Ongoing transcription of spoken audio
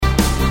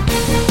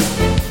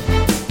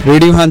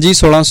Radio ਹਾਂਜੀ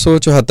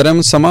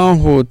 1674 ਸਮਾਂ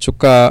ਹੋ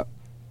ਚੁੱਕਾ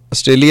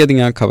ਆਸਟ੍ਰੇਲੀਆ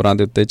ਦੀਆਂ ਖਬਰਾਂ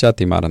ਦੇ ਉੱਤੇ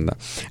ਝਾਤੀ ਮਾਰਨ ਦਾ।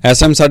 ਇਸ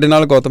ਟਾਈਮ ਸਾਡੇ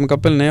ਨਾਲ ਗੌਤਮ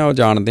ਕਪਿਲ ਨੇ, ਉਹ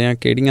ਜਾਣਦੇ ਹਾਂ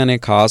ਕਿਹੜੀਆਂ ਨੇ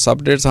ਖਾਸ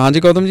ਅਪਡੇਟਸ। ਹਾਂਜੀ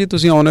ਗੌਤਮ ਜੀ,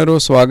 ਤੁਸੀਂ ਆਉਣੇ ਰਹੋ,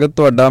 ਸਵਾਗਤ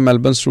ਤੁਹਾਡਾ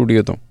ਮੈਲਬਨ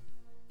ਸਟੂਡੀਓ ਤੋਂ।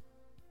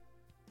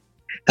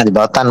 ਹਾਂਜੀ,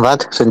 ਬਹੁਤ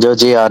ਧੰਨਵਾਦ ਸੰਜੋਤ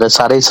ਜੀ, ਔਰ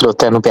ਸਾਰੇ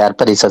ਸਰੋਤਿਆਂ ਨੂੰ ਪਿਆਰ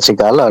ਭਰੀ ਸਤਿ ਸ਼੍ਰੀ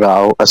ਅਕਾਲ। ਔਰ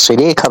ਆਓ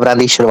ਆਸਟ੍ਰੇਲੀਆ ਖਬਰਾਂ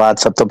ਦੀ ਸ਼ੁਰੂਆਤ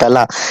ਸਭ ਤੋਂ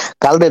ਪਹਿਲਾਂ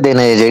ਕੱਲ ਦੇ ਦਿਨ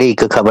ਜਿਹੜੀ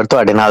ਇੱਕ ਖਬਰ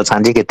ਤੁਹਾਡੇ ਨਾਲ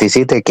ਸਾਂਝੀ ਕੀਤੀ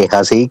ਸੀ ਤੇ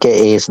ਕਿਹਾ ਸੀ ਕਿ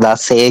ਇਸ ਦਾ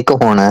ਸੇਕ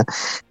ਹੁਣ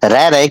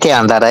ਰਹਿ ਕੇ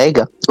ਆਉਂਦਾ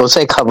ਰਹੇਗਾ।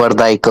 ਉਸੇ ਖਬਰ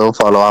ਦਾ ਇੱਕ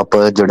ਫੋਲੋ ਅਪ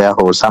ਜੁੜਿਆ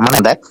ਹੋਰ ਸਾਹਮਣੇ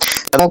ਆਉਂਦਾ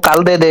ਹੈ।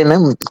 ਕੱਲ ਦੇ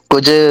ਦਿਨ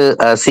ਕੁਝ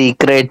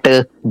ਸੀਕ੍ਰੇਟ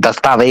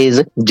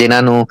ਦਸਤਾਵੇਜ਼,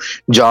 ਜਿਨ੍ਹਾਂ ਨੂੰ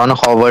ਜੌਨ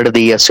ਹੋਵਰਡ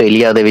ਦੀ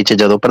ਆਸਟ੍ਰੇਲੀਆ ਦੇ ਵਿੱਚ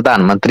ਜਦੋਂ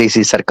ਪ੍ਰਧਾਨ ਮੰਤਰੀ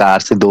ਸੀ ਸਰਕਾਰ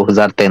ਸੀ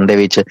 2003 ਦੇ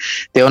ਵਿੱਚ,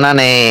 ਤੇ ਉਹਨਾਂ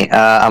ਨੇ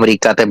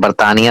ਅਮਰੀਕਾ ਤੇ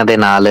ਬਰਤਾਨੀਆ ਦੇ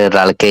ਨਾਲ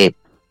ਰਲ ਕੇ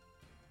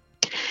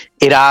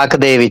ਇਰਾਕ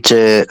ਦੇ ਵਿੱਚ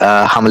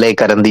ਹਮਲੇ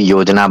ਕਰਨ ਦੀ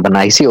ਯੋਜਨਾ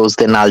ਬਣਾਈ ਸੀ, ਉਸ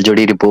ਦੇ ਨਾਲ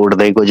ਜੁੜੀ ਰਿਪੋਰਟ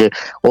ਦੇ ਕੁਝ,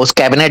 ਉਸ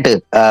ਕੈਬਨਿਟ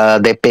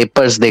ਦੇ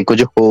ਪੇਪਰਸ ਦੇ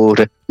ਕੁਝ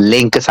ਹੋਰ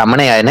ਲਿੰਕ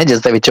ਸਾਹਮਣੇ ਆਏ ਨੇ, ਜਿਸ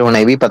ਦੇ ਵਿੱਚ ਹੁਣ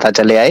ਇਹ ਵੀ ਪਤਾ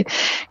ਚੱਲਿਆ ਹੈ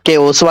ਕਿ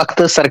ਉਸ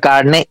ਵਕਤ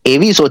ਸਰਕਾਰ ਨੇ ਇਹ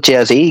ਵੀ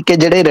ਸੋਚਿਆ ਸੀ ਕਿ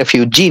ਜਿਹੜੇ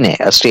ਰੈਫਿਊਜੀ ਨੇ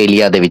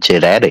ਆਸਟ੍ਰੇਲੀਆ ਦੇ ਵਿੱਚ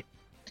ਰਹਿ ਰਹੇ,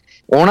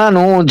 ਉਹਨਾਂ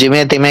ਨੂੰ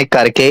ਜਿਵੇਂ ਤਿਵੇਂ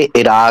ਕਰਕੇ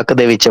ਇਰਾਕ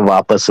ਦੇ ਵਿੱਚ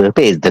ਵਾਪਸ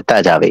ਭੇਜ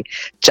ਦਿੱਤਾ ਜਾਵੇ,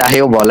 ਚਾਹੇ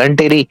ਉਹ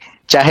ਵੋਲੰਟਰੀ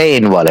ਚਾਹੇ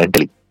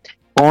ਇਨਵੋਲੰਟਰੀ।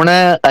 ਹੁਣ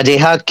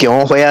ਅਜਿਹਾ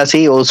ਕਿਉਂ ਹੋਇਆ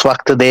ਸੀ? ਉਸ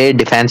ਵਕਤ ਦੇ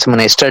ਡਿਫੈਂਸ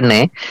ਮਿਨਿਸਟਰ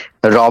ਨੇ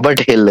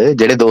ਰਾਬਰਟ ਹਿੱਲ,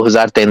 ਜਿਹੜੇ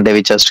 2003 ਦੇ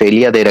ਵਿੱਚ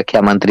ਆਸਟ੍ਰੇਲੀਆ ਦੇ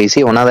ਰੱਖਿਆ ਮੰਤਰੀ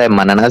ਸੀ, ਉਹਨਾਂ ਦਾ ਇਹ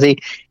ਮੰਨਣਾ ਸੀ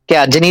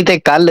ਕਿ ਅੱਜ ਨਹੀਂ ਤੇ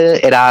ਕੱਲ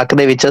ਇਰਾਕ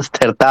ਦੇ ਵਿੱਚ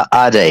ਸਥਿਰਤਾ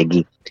ਆ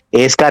ਜਾਏਗੀ,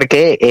 ਇਸ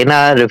ਕਰਕੇ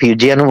ਇਹਨਾਂ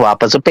ਰਿਫਿਊਜੀਆਂ ਨੂੰ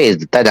ਵਾਪਸ ਭੇਜ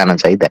ਦਿੱਤਾ ਜਾਣਾ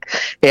ਚਾਹੀਦਾ ਹੈ।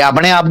 ਇਹ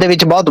ਆਪਣੇ ਆਪ ਦੇ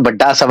ਵਿੱਚ ਬਹੁਤ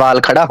ਵੱਡਾ ਸਵਾਲ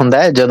ਖੜਾ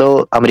ਹੁੰਦਾ ਹੈ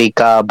ਜਦੋਂ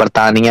ਅਮਰੀਕਾ,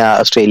 ਬਰਤਾਨੀਆ,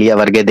 ਆਸਟ੍ਰੇਲੀਆ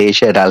ਵਰਗੇ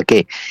ਦੇਸ਼ ਰਲ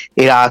ਕੇ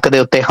ਇਰਾਕ ਦੇ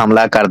ਉੱਤੇ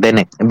ਹਮਲਾ ਕਰਦੇ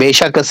ਨੇ।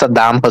 ਬੇਸ਼ੱਕ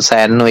ਸੱਦਾਮ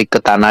ਹੁਸੈਨ ਨੂੰ ਇੱਕ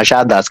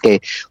ਤਾਨਾਸ਼ਾਹ ਦੱਸ ਕੇ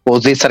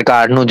ਉਸ ਦੀ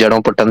ਸਰਕਾਰ ਨੂੰ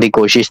ਜੜੋਂ ਪੁੱਟਣ ਦੀ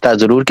ਕੋਸ਼ਿਸ਼ ਤਾਂ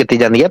ਜ਼ਰੂਰ ਕੀਤੀ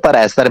ਜਾਂਦੀ ਹੈ,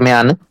 ਪਰ ਇਸ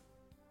ਦਰਮਿਆਨ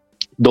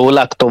 2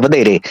 ਲੱਖ ਤੋਂ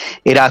ਵਧੇਰੇ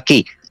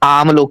ਇਰਾਕੀ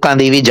ਆਮ ਲੋਕਾਂ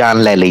ਦੀ ਵੀ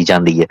ਜਾਨ ਲੈ ਲਈ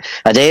ਜਾਂਦੀ ਹੈ।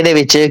 ਅਜਿਹੇ ਦੇ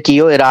ਵਿੱਚ ਕੀ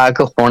ਉਹ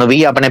ਇਰਾਕ ਹੁਣ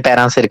ਵੀ ਆਪਣੇ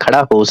ਪੈਰਾਂ ਸਿਰ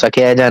ਖੜਾ ਹੋ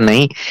ਸਕਿਆ ਜਾਂ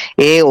ਨਹੀਂ,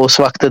 ਇਹ ਉਸ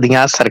ਵਕਤ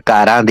ਦੀਆਂ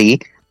ਸਰਕਾਰਾਂ ਦੀ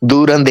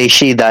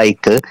ਦੂਰਅੰਦੇਸ਼ੀ ਦਾ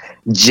ਇੱਕ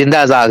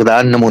ਜਿੰਦਾ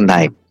ਜਾਗਦਾ ਨਮੂਨਾ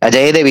ਹੈ।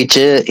 ਅਜਿਹੇ ਦੇ ਵਿੱਚ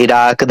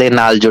ਇਰਾਕ ਦੇ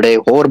ਨਾਲ ਜੁੜੇ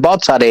ਹੋਰ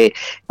ਬਹੁਤ ਸਾਰੇ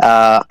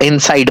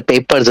ਇਨਸਾਈਡ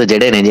ਪੇਪਰਸ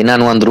ਜਿਹੜੇ ਨੇ, ਜਿਨ੍ਹਾਂ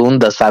ਨੂੰ ਅੰਦਰੂਨ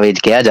ਦਸਤਾਵੇਜ਼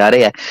ਕਿਹਾ ਜਾ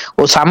ਰਿਹਾ,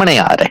 ਉਹ ਸਾਹਮਣੇ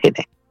ਆ ਰਹੇ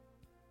ਨੇ।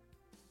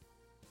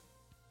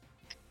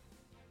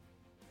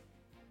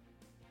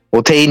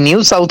 ਉੱਥੇ ਹੀ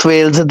ਨਿਊ ਸਾਊਥ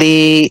ਵੇਲਜ਼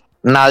ਦੀ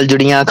ਨਾਲ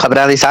ਜੁੜੀਆਂ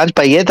ਖਬਰਾਂ ਦੀ ਸਾਂਝ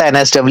ਪਾਈਏ ਤਾਂ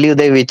NSW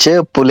ਦੇ ਵਿੱਚ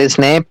ਪੁਲਿਸ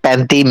ਨੇ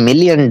 $35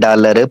 ਮਿਲੀਅਨ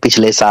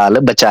ਪਿਛਲੇ ਸਾਲ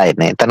ਬਚਾਏ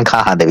ਨੇ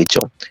ਤਨਖਾਹਾਂ ਦੇ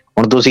ਵਿੱਚੋਂ।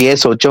 ਹੁਣ ਤੁਸੀਂ ਇਹ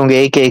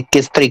ਸੋਚੋਗੇ ਕਿ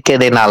ਕਿਸ ਤਰੀਕੇ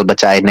ਦੇ ਨਾਲ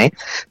ਬਚਾਏ ਨੇ,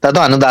 ਤਾਂ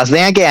ਤੁਹਾਨੂੰ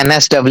ਦੱਸਦੇ ਹਾਂ ਕਿ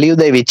NSW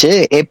ਦੇ ਵਿੱਚ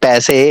ਇਹ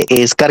ਪੈਸੇ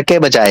ਇਸ ਕਰਕੇ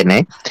ਬਚਾਏ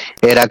ਨੇ,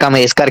 ਇਹ ਰਕਮ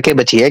ਇਸ ਕਰਕੇ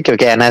ਬਚੀ ਹੈ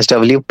ਕਿਉਂਕਿ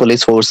NSW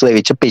ਪੁਲਿਸ ਫੋਰਸ ਦੇ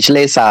ਵਿੱਚ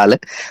ਪਿਛਲੇ ਸਾਲ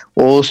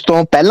ਉਸ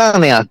ਤੋਂ ਪਹਿਲਾਂ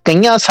ਦੇ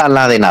ਕਈਆਂ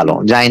ਸਾਲਾਂ ਦੇ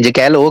ਨਾਲੋਂ, ਜਾਂ ਇੰਜ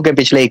ਕਹਿ ਲਓ ਕਿ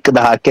ਪਿਛਲੇ ਇੱਕ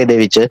ਦਹਾਕੇ ਦੇ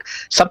ਵਿੱਚ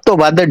ਸਭ ਤੋਂ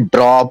ਵੱਧ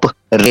ਡ੍ਰੌਪ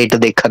ਰੇਟ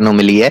ਦੇਖਣ ਨੂੰ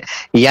ਮਿਲੀ ਹੈ।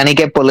 ਯਾਨੀ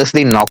ਕਿ ਪੁਲਿਸ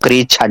ਦੀ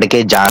ਨੌਕਰੀ ਛੱਡ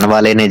ਕੇ ਜਾਣ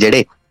ਵਾਲੇ ਨੇ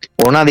ਜਿਹੜੇ,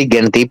 ਉਹਨਾਂ ਦੀ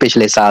ਗਿਣਤੀ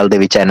ਪਿਛਲੇ ਸਾਲ ਦੇ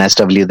ਵਿੱਚ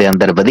NSW ਦੇ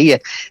ਅੰਦਰ ਵਧੀ ਹੈ।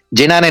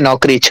 ਜਿਨ੍ਹਾਂ ਨੇ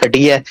ਨੌਕਰੀ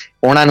ਛੱਡੀ ਹੈ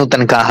ਉਹਨਾਂ ਨੂੰ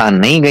ਤਨਖਾਹਾਂ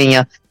ਨਹੀਂ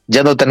ਗਈਆਂ।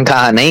 ਜਦੋਂ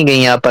ਤਨਖਾਹਾਂ ਨਹੀਂ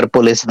ਗਈਆਂ ਪਰ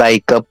ਪੁਲਿਸ ਦਾ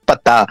ਇੱਕ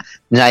ਭੱਤਾ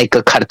ਜਾਂ ਇੱਕ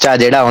ਖਰਚਾ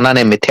ਜਿਹੜਾ ਉਹਨਾਂ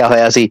ਨੇ ਮਿਥਿਆ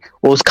ਹੋਇਆ ਸੀ,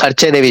 ਉਸ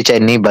ਖਰਚੇ ਦੇ ਵਿੱਚ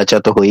ਇੰਨੀ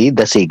ਬਚਤ ਹੋਈ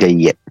ਦੱਸੀ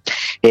ਗਈ ਹੈ।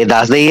 ਇਹ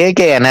ਦੱਸ ਦਈਏ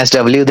ਕਿ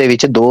NSW ਦੇ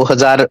ਵਿੱਚ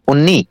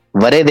 2019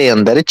 ਵਰੇ ਦੇ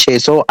ਅੰਦਰ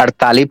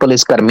 648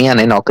 ਪੁਲਿਸ ਕਰਮੀਆਂ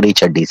ਨੇ ਨੌਕਰੀ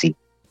ਛੱਡੀ ਸੀ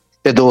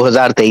ਤੇ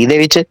 2023 ਦੇ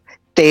ਵਿੱਚ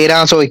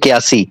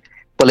 1381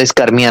 ਪੁਲਿਸ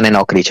ਕਰਮੀਆਂ ਨੇ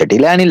ਨੌਕਰੀ ਛੱਡੀ,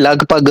 ਯਾਨੀ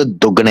ਲਗਭਗ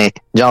ਦੁੱਗਣੇ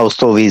ਜਾਂ ਉਸ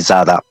ਤੋਂ ਵੀ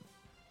ਜ਼ਿਆਦਾ।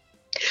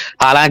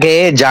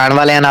 ਹਾਲਾਂਕਿ ਜਾਣ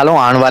ਵਾਲਿਆਂ ਨਾਲੋਂ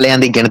ਆਉਣ ਵਾਲਿਆਂ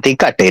ਦੀ ਗਿਣਤੀ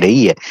ਘੱਟ ਹੀ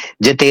ਰਹੀ ਹੈ।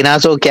 ਜੇ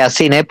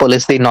 1381 ਨੇ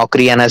ਪੁਲਿਸ ਦੀ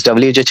ਨੌਕਰੀ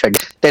NSW 'ਚ ਛੱਡੀ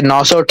ਤੇ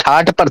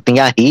 968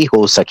 ਭਰਤੀਆਂ ਹੀ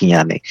ਹੋ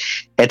ਸਕੀਆਂ ਨੇ।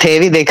 ਇੱਥੇ ਇਹ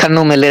ਵੀ ਦੇਖਣ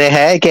ਨੂੰ ਮਿਲ ਰਿਹਾ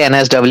ਹੈ ਕਿ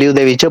NSW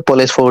ਦੇ ਵਿੱਚ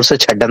ਪੁਲਿਸ ਫੋਰਸ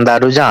ਛੱਡਣ ਦਾ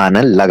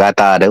ਰੁਝਾਨ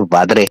ਲਗਾਤਾਰ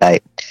ਵੱਧ ਰਿਹਾ ਹੈ।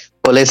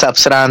 ਪੁਲਿਸ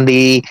ਅਫਸਰਾਂ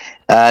ਦੀ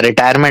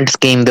ਰਿਟਾਇਰਮੈਂਟ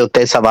ਸਕੀਮ ਦੇ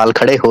ਉੱਤੇ ਸਵਾਲ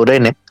ਖੜੇ ਹੋ ਰਹੇ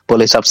ਨੇ,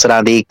 ਪੁਲਿਸ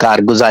ਅਫਸਰਾਂ ਦੀ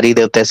ਕਾਰਗੁਜ਼ਾਰੀ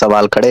ਦੇ ਉੱਤੇ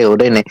ਸਵਾਲ ਖੜੇ ਹੋ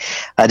ਰਹੇ ਨੇ।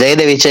 ਅਜਿਹੇ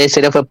ਦੇ ਵਿੱਚ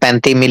ਸਿਰਫ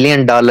 $35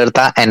 ਮਿਲੀਅਨ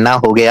ਤਾਂ ਇੰਨਾ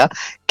ਹੋ ਗਿਆ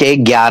ਕਿ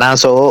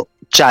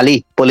 1140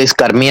 ਪੁਲਿਸ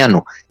ਕਰਮੀਆਂ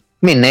ਨੂੰ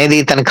ਮਹੀਨੇ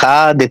ਦੀ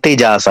ਤਨਖਾਹ ਦਿੱਤੀ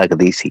ਜਾ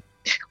ਸਕਦੀ ਸੀ।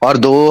 ਔਰ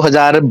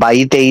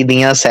 2022-23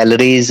 ਦੀਆਂ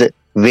ਸੈਲਰੀਜ਼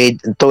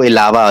ਤੋਂ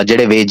ਇਲਾਵਾ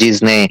ਜਿਹੜੇ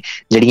ਵੇਜਿਸ ਨੇ,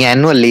 ਜਿਹੜੀਆਂ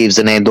ਐਨੂਅਲ ਲੀਵਸ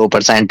ਨੇ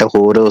 2%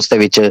 ਹੋਰ ਉਸ ਦੇ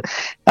ਵਿੱਚ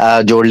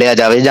ਜੋੜ ਲਿਆ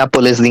ਜਾਵੇ, ਜਾਂ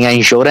ਪੁਲਿਸ ਦੀਆਂ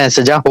ਇੰਸ਼ੋਰੈਂਸ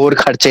ਜਾਂ ਹੋਰ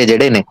ਖਰਚੇ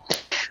ਜਿਹੜੇ ਨੇ,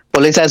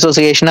 ਪੁਲਿਸ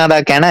ਐਸੋਸੀਏਸ਼ਨਾਂ ਦਾ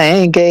ਕਹਿਣਾ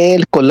ਹੈ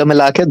ਕਿ ਕੁੱਲ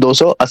ਮਿਲਾ ਕੇ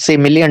 $280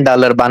 ਮਿਲੀਅਨ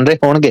ਬਣ ਰਹੇ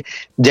ਹੋਣਗੇ,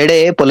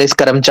 ਜਿਹੜੇ ਪੁਲਿਸ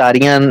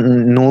ਕਰਮਚਾਰੀਆਂ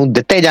ਨੂੰ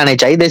ਦਿੱਤੇ ਜਾਣੇ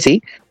ਚਾਹੀਦੇ ਸੀ,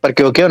 ਪਰ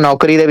ਕਿਉਂਕਿ ਉਹ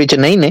ਨੌਕਰੀ ਦੇ ਵਿੱਚ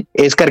ਨਹੀਂ ਨੇ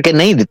ਇਸ ਕਰਕੇ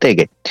ਨਹੀਂ ਦਿੱਤੇ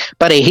ਗਏ।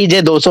 ਪਰ ਇਹੀ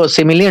ਜੇ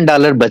 $280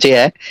 ਮਿਲੀਅਨ ਬਚੇ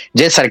ਹੈ,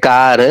 ਜੇ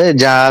ਸਰਕਾਰ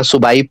ਜਾਂ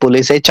ਸੂਬਾਈ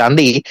ਪੁਲਿਸ ਇਹ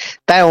ਚਾਹੁੰਦੀ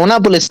ਤਾਂ ਉਹਨਾਂ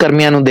ਪੁਲਿਸ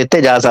ਕਰਮੀਆਂ ਨੂੰ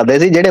ਦਿੱਤੇ ਜਾ ਸਕਦੇ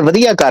ਸੀ ਜਿਹੜੇ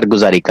ਵਧੀਆ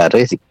ਕਾਰਗੁਜ਼ਾਰੀ ਕਰ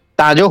ਰਹੇ ਸੀ,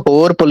 ਤਾਂ ਜੋ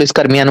ਹੋਰ ਪੁਲਿਸ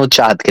ਕਰਮੀਆਂ ਨੂੰ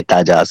ਉਤਸ਼ਾਹਿਤ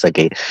ਕੀਤਾ ਜਾ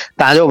ਸਕੇ,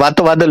 ਤਾਂ ਜੋ ਵੱਧ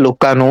ਤੋਂ ਵੱਧ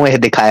ਲੋਕਾਂ ਨੂੰ ਇਹ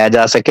ਦਿਖਾਇਆ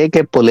ਜਾ ਸਕੇ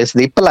ਕਿ ਪੁਲਿਸ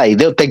ਦੀ ਭਲਾਈ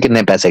ਦੇ ਉੱਤੇ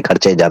ਕਿੰਨੇ ਪੈਸੇ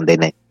ਖਰਚੇ ਜਾਂਦੇ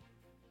ਨੇ,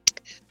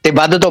 ਤੇ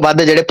ਵੱਧ ਤੋਂ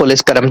ਵੱਧ ਜਿਹੜੇ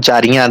ਪੁਲਿਸ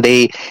ਕਰਮਚਾਰੀਆਂ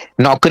ਦੇ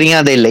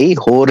ਨੌਕਰੀਆਂ ਦੇ ਲਈ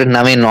ਹੋਰ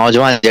ਨਵੇਂ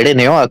ਨੌਜਵਾਨ ਜਿਹੜੇ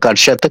ਨੇ ਉਹ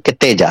ਆਕਰਸ਼ਿਤ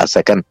ਕੀਤੇ ਜਾ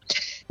ਸਕਣ।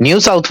 ਨਿਊ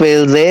ਸਾਊਥ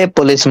ਵੇਲਜ਼ ਦੇ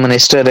ਪੁਲਿਸ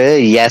ਮਿਨਿਸਟਰ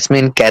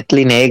ਯੈਸਮੀਨ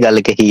ਕੈਥਲੀ ਨੇ ਇਹ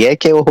ਗੱਲ ਕਹੀ ਹੈ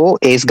ਕਿ ਉਹ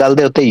ਇਸ ਗੱਲ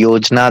ਦੇ ਉੱਤੇ,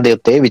 ਯੋਜਨਾ ਦੇ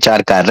ਉੱਤੇ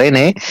ਵਿਚਾਰ ਕਰ ਰਹੇ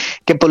ਨੇ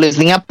ਕਿ ਪੁਲਿਸ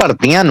ਦੀਆਂ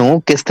ਭਰਤੀਆਂ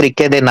ਨੂੰ ਕਿਸ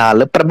ਤਰੀਕੇ ਦੇ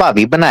ਨਾਲ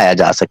ਪ੍ਰਭਾਵੀ ਬਣਾਇਆ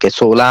ਜਾ ਸਕੇ।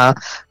 16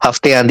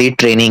 ਹਫ਼ਤਿਆਂ ਦੀ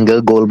ਟ੍ਰੇਨਿੰਗ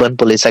ਗੋਲਬਨ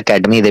ਪੁਲਿਸ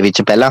ਅਕੈਡਮੀ ਦੇ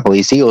ਵਿੱਚ ਪਹਿਲਾਂ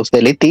ਹੋਈ ਸੀ, ਉਸ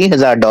ਦੇ ਲਈ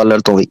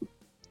 $30,000 ਤੋਂ ਵੀ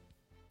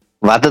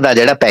ਵੱਧ ਦਾ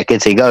ਜਿਹੜਾ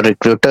ਪੈਕੇਜ ਸੀਗਾ ਉਹ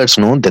ਰਿਕਰੂਟਰਸ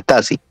ਨੂੰ ਦਿੱਤਾ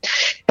ਸੀ।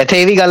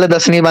 ਇੱਥੇ ਇਹ ਵੀ ਗੱਲ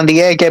ਦੱਸਣੀ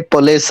ਬਣਦੀ ਹੈ ਕਿ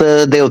ਪੁਲਿਸ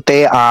ਦੇ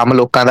ਉੱਤੇ ਆਮ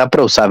ਲੋਕਾਂ ਦਾ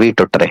ਭਰੋਸਾ ਵੀ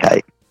ਟੁੱਟ ਰਿਹਾ ਹੈ।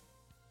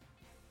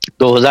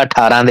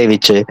 2018 ਦੇ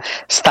ਵਿੱਚ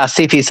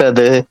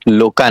 87%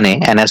 ਲੋਕਾਂ ਨੇ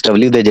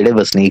NSW ਦੇ ਜਿਹੜੇ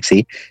ਵਸਨੀਕ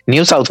ਸੀ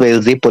ਨਿਊ ਸਾਊਥ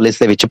ਵੇਲਜ਼ ਦੀ ਪੁਲਿਸ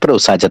ਦੇ ਵਿੱਚ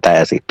ਭਰੋਸਾ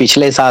ਜਤਾਇਆ ਸੀ।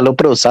 ਪਿਛਲੇ ਸਾਲ ਉਹ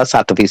ਭਰੋਸਾ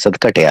 7%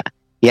 ਘਟਿਆ,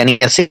 ਯਾਨੀ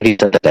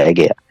 80% ਰਹਿ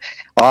ਗਿਆ।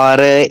 ਔਰ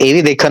ਇਹ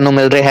ਵੀ ਦੇਖਣ ਨੂੰ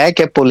ਮਿਲ ਰਿਹਾ ਹੈ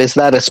ਕਿ ਪੁਲਿਸ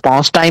ਦਾ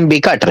ਰਿਸਪੌਂਸ ਟਾਈਮ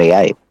ਵੀ ਘਟ ਰਿਹਾ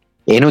ਹੈ।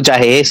 ਇਹਨੂੰ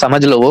ਚਾਹੇ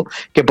ਸਮਝ ਲਵੋ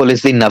ਕਿ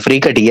ਪੁਲਿਸ ਦੀ ਨਫਰੀ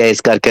ਘਟੀ ਹੈ,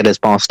 ਇਸ ਕਰਕੇ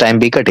ਰਿਸਪੌਂਸ ਟਾਈਮ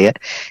ਵੀ ਘਟਿਆ।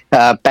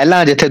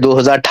 ਪਹਿਲਾਂ ਜਿੱਥੇ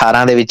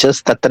 2018 ਦੇ ਵਿੱਚ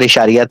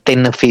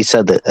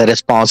 77.3%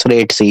 ਰਿਸਪੌਂਸ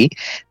ਰੇਟ ਸੀ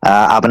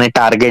ਆਪਣੇ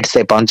ਟਾਰਗੇਟਸ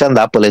ਤੇ ਪਹੁੰਚਣ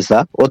ਦਾ ਪੁਲਿਸ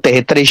ਦਾ, ਉਹ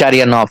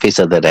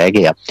 73.9% ਰਹਿ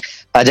ਗਿਆ।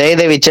 ਅਜੇ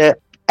ਇਹਦੇ ਵਿੱਚ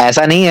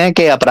ਐਸਾ ਨਹੀਂ ਹੈ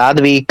ਕਿ ਅਪਰਾਧ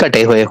ਵੀ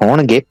ਘਟੇ ਹੋਏ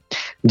ਹੋਣਗੇ।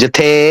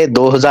 ਜਿੱਥੇ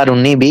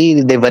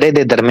 2019-20 ਦੇ ਵਰੇ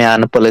ਦੇ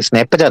ਦਰਮਿਆਨ ਪੁਲਿਸ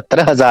ਨੇ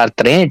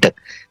 75,063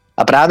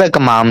 ਅਪਰਾਧਕ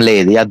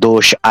ਮਾਮਲੇ ਜਾਂ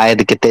ਦੋਸ਼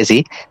ਆਇਦ ਕੀਤੇ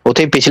ਸੀ,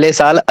 ਉੱਥੇ ਪਿਛਲੇ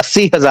ਸਾਲ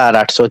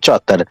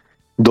 80,874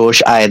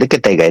 ਦੋਸ਼ ਆਇਦ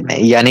ਕੀਤੇ ਗਏ ਨੇ।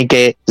 ਯਾਨੀ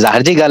ਕਿ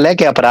ਜ਼ਾਹਿਰ ਜੀ ਗੱਲ ਹੈ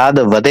ਕਿ ਅਪਰਾਧ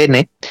ਵਧੇ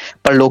ਨੇ,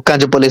 ਪਰ ਲੋਕਾਂ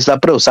 'ਚ ਪੁਲਿਸ ਦਾ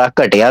ਭਰੋਸਾ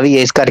ਘਟਿਆ ਵੀ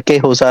ਇਸ ਕਰਕੇ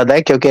ਹੋ ਸਕਦਾ ਹੈ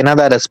ਕਿਉਂਕਿ ਇਹਨਾਂ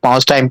ਦਾ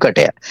ਰਿਸਪੌਂਸ ਟਾਈਮ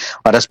ਘਟਿਆ।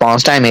 ਔਰ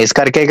ਰਿਸਪੌਂਸ ਟਾਈਮ ਇਸ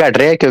ਕਰਕੇ ਘਟ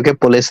ਰਿਹਾ ਕਿਉਂਕਿ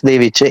ਪੁਲਿਸ ਦੇ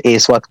ਵਿੱਚ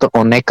ਇਸ ਵਕਤ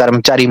ਉਹਨੇ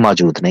ਕਰਮਚਾਰੀ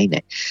ਮੌਜੂਦ ਨਹੀਂ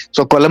ਨੇ।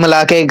 ਸੋ ਕੁੱਲ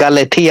ਮਿਲਾ ਕੇ ਗੱਲ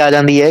ਇੱਥੇ ਹੀ ਆ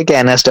ਜਾਂਦੀ ਹੈ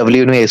ਕਿ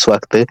NSW ਨੂੰ ਇਸ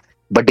ਵਕਤ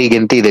ਵੱਡੀ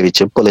ਗਿਣਤੀ ਦੇ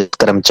ਵਿੱਚ ਪੁਲਿਸ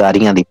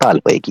ਕਰਮਚਾਰੀਆਂ ਦੀ ਭਾਲ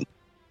ਹੋਏਗੀ।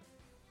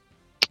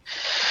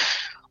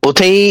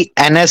 ਉੱਥੇ ਹੀ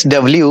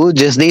NSW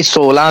ਜਿਸ ਦੀ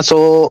 1600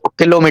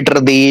 ਕਿਲੋਮੀਟਰ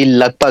ਦੀ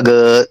ਲਗਭਗ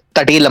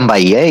ਤਟੀ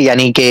ਲੰਬਾਈ ਹੈ,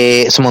 ਯਾਨੀ ਕਿ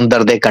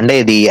ਸਮੁੰਦਰ ਦੇ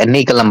ਕੰਢੇ ਦੀ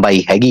ਇੰਨੀ ਕੁ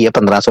ਲੰਬਾਈ ਹੈਗੀ ਹੈ,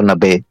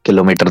 1590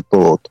 ਕਿਲੋਮੀਟਰ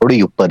ਤੋਂ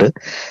ਥੋੜੀ ਉੱਪਰ,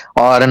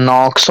 ਔਰ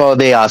 900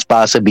 ਦੇ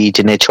ਆਸ-ਪਾਸ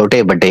ਬੀਚ ਨੇ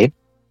ਛੋਟੇ ਵੱਡੇ।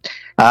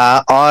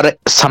 ਔਰ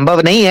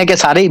ਸੰਭਵ ਨਹੀਂ ਹੈ ਕਿ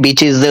ਸਾਰੇ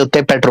ਬੀਚਿਸ ਦੇ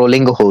ਉੱਤੇ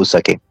ਪੈਟਰੋਲਿੰਗ ਹੋ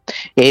ਸਕੇ।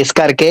 ਇਸ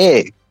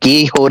ਕਰਕੇ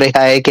ਕੀ ਹੋ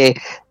ਰਿਹਾ ਹੈ ਕਿ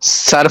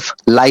ਸਰਫ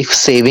ਲਾਈਫ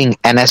ਸੇਵਿੰਗ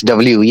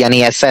NSW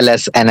ਯਾਨੀ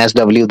SLS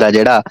NSW ਦਾ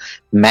ਜਿਹੜਾ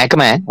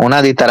ਮਹਿਕਮਾ ਹੈ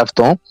ਉਹਨਾਂ ਦੀ ਤਰਫ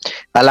ਤੋਂ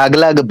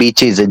ਅਲੱਗ-ਅਲੱਗ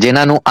ਬੀਚਿਸ,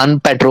 ਜਿਨ੍ਹਾਂ ਨੂੰ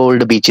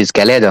ਅਨਪੈਟਰੋਲਡ ਬੀਚਿਸ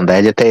ਕਹਿ ਲਿਆ ਜਾਂਦਾ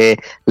ਹੈ, ਜਿੱਥੇ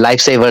ਲਾਈਫ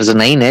ਸੇਵਰਸ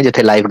ਨਹੀਂ ਨੇ,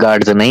 ਜਿੱਥੇ ਲਾਈਫ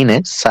ਗਾਰਡਸ ਨਹੀਂ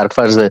ਨੇ,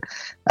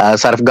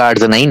 ਸਰਫ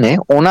ਗਾਰਡਸ ਨਹੀਂ ਨੇ,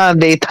 ਉਹਨਾਂ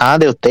ਦੇ ਥਾਂ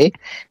ਦੇ ਉੱਤੇ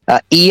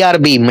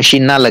ERB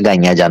ਮਸ਼ੀਨਾਂ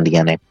ਲਗਾਈਆਂ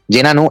ਜਾਂਦੀਆਂ ਨੇ,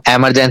 ਜਿਨ੍ਹਾਂ ਨੂੰ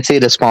ਐਮਰਜੈਂਸੀ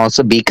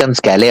ਰਿਸਪੌਂਸ ਬੀਕਨਸ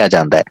ਕਹਿ ਲਿਆ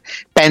ਜਾਂਦਾ ਹੈ।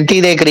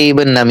 35 ਦੇ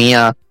ਕਰੀਬ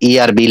ਨਵੀਆਂ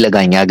ERB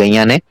ਲਗਾਈਆਂ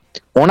ਗਈਆਂ ਨੇ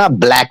ਉਹਨਾਂ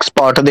ਬਲੈਕ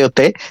ਸਪੌਟ ਦੇ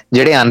ਉੱਤੇ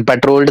ਜਿਹੜੇ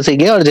ਅਨਪੈਟਰੋਲਡ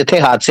ਸੀਗੇ ਔਰ ਜਿੱਥੇ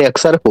ਹਾਦਸੇ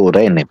ਅਕਸਰ ਹੋ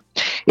ਰਹੇ ਨੇ।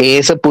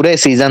 ਇਸ ਪੂਰੇ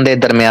ਸੀਜ਼ਨ ਦੇ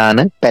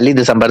ਦਰਮਿਆਨ 1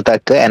 ਦਸੰਬਰ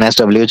ਤੱਕ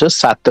NSW 'ਚ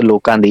 7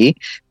 ਲੋਕਾਂ ਦੀ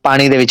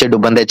ਪਾਣੀ ਦੇ ਵਿੱਚ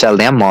ਡੁੱਬਣ ਦੇ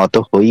ਚੱਲਦਿਆਂ ਮੌਤ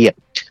ਹੋਈ ਹੈ।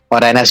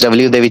 ਔਰ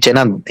NSW ਦੇ ਵਿੱਚ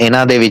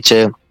ਇਹਨਾਂ ਦੇ ਵਿੱਚ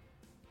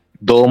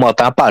 2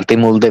 ਮੌਤਾਂ ਭਾਰਤੀ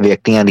ਮੂਲ ਦੇ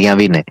ਵਿਅਕਤੀਆਂ ਦੀਆਂ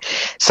ਵੀ ਨੇ।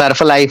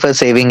 ਸਰਫ ਲਾਈਫ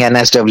ਸੇਵਿੰਗ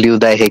NSW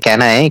ਦਾ ਇਹ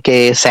ਕਹਿਣਾ ਹੈ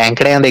ਕਿ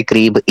ਸੈਂਕੜਿਆਂ ਦੇ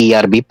ਕਰੀਬ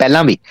ERB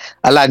ਪਹਿਲਾਂ ਵੀ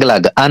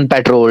ਅਲੱਗ-ਅਲੱਗ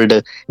ਅਨਪੈਟਰੋਲਡ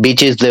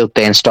ਬੀਚਿਸ ਦੇ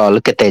ਉੱਤੇ ਇੰਸਟਾਲ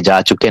ਕੀਤੇ ਜਾ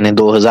ਚੁੱਕੇ ਨੇ।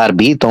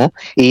 2020 ਤੋਂ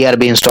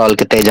ERB ਇੰਸਟਾਲ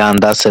ਕੀਤੇ ਜਾਣ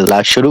ਦਾ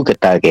ਸਿਲਸਿਲਾ ਸ਼ੁਰੂ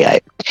ਕੀਤਾ ਗਿਆ ਹੈ।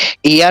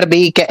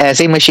 ERB ਇੱਕ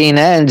ਐਸੀ ਮਸ਼ੀਨ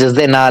ਹੈ ਜਿਸ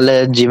ਦੇ ਨਾਲ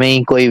ਜਿਵੇਂ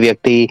ਹੀ ਕੋਈ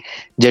ਵਿਅਕਤੀ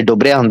ਜੇ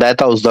ਡੁੱਬ ਰਿਹਾ ਹੁੰਦਾ ਹੈ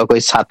ਤਾਂ ਉਸਦਾ ਕੋਈ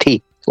ਸਾਥੀ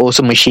ਉਸ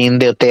ਮਸ਼ੀਨ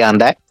ਦੇ ਉੱਤੇ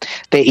ਆਂਦਾ ਹੈ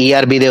ਤੇ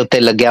ERB ਦੇ ਉੱਤੇ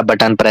ਲੱਗਿਆ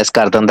ਬਟਨ ਪ੍ਰੈਸ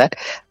ਕਰ ਦਿੰਦਾ ਹੈ,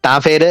 ਤਾਂ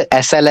ਫਿਰ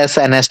SLS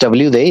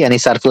NSW ਦੇ ਯਾਨੀ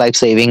ਸਰਫ ਲਾਈਫ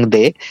ਸੇਵਿੰਗ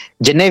ਦੇ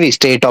ਜਿੰਨੇ ਵੀ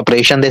ਸਟੇਟ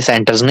ਆਪਰੇਸ਼ਨ ਦੇ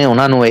ਸੈਂਟਰਸ ਨੇ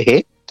ਉਹਨਾਂ ਨੂੰ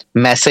ਇਹ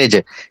ਮੈਸੇਜ,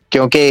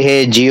 ਕਿਉਂਕਿ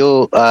ਇਹ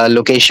ਜੀਓ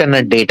ਲੋਕੇਸ਼ਨ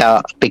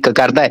ਡੇਟਾ ਪਿਕ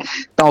ਕਰਦਾ ਹੈ,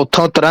 ਤਾਂ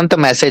ਉੱਥੋਂ ਤੁਰੰਤ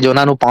ਮੈਸੇਜ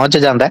ਉਹਨਾਂ ਨੂੰ ਪਹੁੰਚ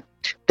ਜਾਂਦਾ ਹੈ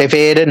ਤੇ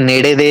ਫਿਰ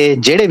ਨੇੜੇ ਦੇ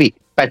ਜਿਹੜੇ ਵੀ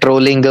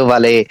ਪੈਟਰੋਲਿੰਗ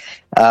ਵਾਲੇ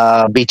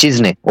ਬੀਚਿਸ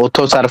ਨੇ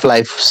ਉੱਥੋਂ ਸਰਫ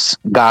ਲਾਈਫ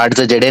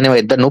ਗਾਰਡਸ ਜਿਹੜੇ ਨੇ ਉਹ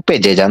ਇੱਧਰ ਨੂੰ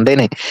ਭੇਜੇ ਜਾਂਦੇ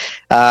ਨੇ।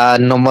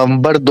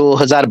 ਨਵੰਬਰ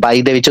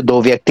 2022 ਦੇ ਵਿੱਚ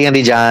 2 ਵਿਅਕਤੀਆਂ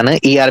ਦੀ ਜਾਨ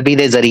ERB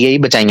ਦੇ ਜ਼ਰੀਏ ਹੀ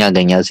ਬਚਾਈਆਂ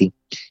ਗਈਆਂ ਸੀ।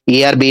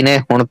 ERB ਨੇ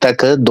ਹੁਣ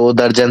ਤੱਕ 2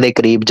 ਦਰਜਨ ਦੇ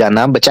ਕਰੀਬ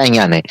ਜਾਨਾਂ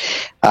ਬਚਾਈਆਂ ਨੇ।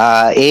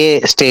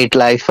 ਇਹ ਸਟੇਟ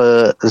ਲਾਈਫ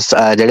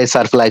ਜਿਹੜੇ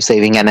ਸਰਫ ਲਾਈਫ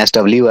ਸੇਵਿੰਗ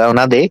NSW ਹੈ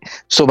ਉਹਨਾਂ ਦੇ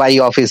ਸੂਬਾਈ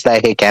ਆਫਿਸ ਦਾ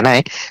ਇਹ ਕਹਿਣਾ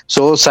ਹੈ।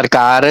 ਸੋ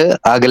ਸਰਕਾਰ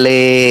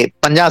ਅਗਲੇ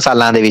 50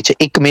 ਸਾਲਾਂ ਦੇ ਵਿੱਚ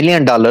 $1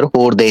 ਮਿਲੀਅਨ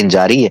ਹੋਰ ਦੇਣ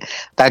ਜਾ ਰਹੀ ਹੈ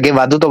ਤਾਂ ਕਿ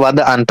ਵੱਧ ਤੋਂ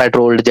ਵੱਧ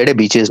ਅਨਪੈਟਰੋਲਡ ਜਿਹੜੇ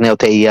ਬੀਚਿਸ ਨੇ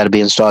ਉੱਥੇ ERB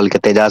ਇੰਸਟਾਲ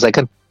ਕੀਤੇ ਜਾ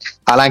ਸਕਣ।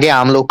 ਹਾਲਾਂਕਿ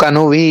ਆਮ ਲੋਕਾਂ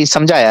ਨੂੰ ਵੀ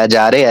ਸਮਝਾਇਆ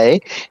ਜਾ ਰਿਹਾ ਹੈ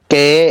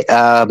ਕਿ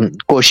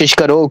ਕੋਸ਼ਿਸ਼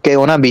ਕਰੋ ਕਿ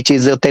ਉਹਨਾਂ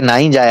ਬੀਚਿਸ ਦੇ ਉੱਤੇ ਨਾ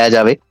ਹੀ ਜਾਇਆ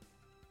ਜਾਵੇ।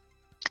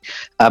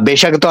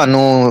 ਬੇਸ਼ੱਕ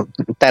ਤੁਹਾਨੂੰ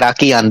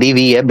ਤੈਰਾਕੀ ਆਂਦੀ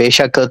ਵੀ ਹੈ,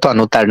 ਬੇਸ਼ੱਕ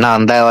ਤੁਹਾਨੂੰ ਤੈਰਨਾ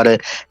ਆਂਦਾ ਹੈ ਔਰ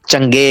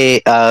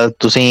ਚੰਗੇ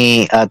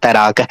ਤੁਸੀਂ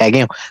ਤੈਰਾਕ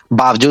ਹੈਗੇ ਹੋ,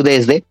 ਬਾਵਜੂਦ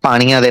ਇਸ ਦੇ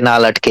ਪਾਣੀਆਂ ਦੇ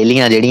ਨਾਲ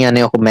ਅਟਕੇਲੀਆਂ ਜਿਹੜੀਆਂ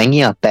ਨੇ ਉਹ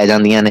ਮਹਿੰਗੀਆਂ ਪੈ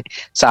ਜਾਂਦੀਆਂ ਨੇ।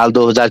 ਸਾਲ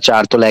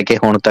 2004 ਤੋਂ ਲੈ ਕੇ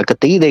ਹੁਣ ਤੱਕ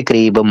 30 ਦੇ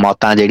ਕਰੀਬ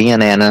ਮੌਤਾਂ ਜਿਹੜੀਆਂ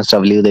ਨੇ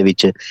NSW ਦੇ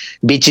ਵਿੱਚ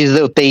ਬੀਚਿਸ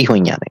ਦੇ ਉੱਤੇ ਹੀ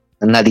ਹੋਈਆਂ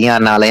ਨੇ। ਨਦੀਆਂ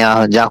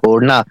ਨਾਲਿਆਂ ਜਾਂ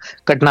ਹੋਰਨਾਂ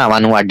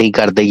ਘਟਨਾਵਾਂ ਨੂੰ ਆਡੀ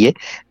ਕਰ ਦਈਏ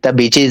ਤਾਂ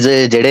ਬੀਚਿਸ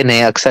ਜਿਹੜੇ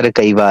ਨੇ ਅਕਸਰ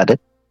ਕਈ ਵਾਰ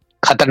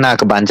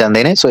ਖਤਰਨਾਕ ਬਣ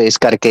ਜਾਂਦੇ ਨੇ। ਸੋ ਇਸ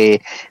ਕਰਕੇ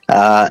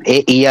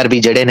ਇਹ ERB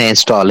ਜਿਹੜੇ ਨੇ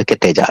ਇੰਸਟਾਲ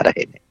ਕੀਤੇ ਜਾ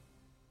ਰਹੇ ਨੇ।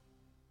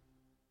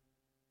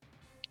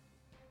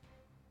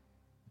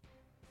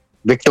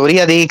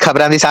 ਵਿਕਟੋਰੀਆ ਦੀ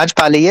ਖਬਰਾਂ ਦੀ ਸਾਂਝ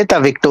ਪਾ ਲਈਏ ਤਾਂ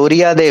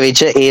ਵਿਕਟੋਰੀਆ ਦੇ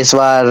ਵਿੱਚ ਇਸ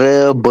ਵਾਰ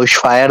ਬੁਸ਼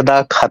ਫਾਇਰ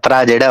ਦਾ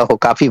ਖਤਰਾ ਜਿਹੜਾ ਉਹ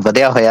ਕਾਫੀ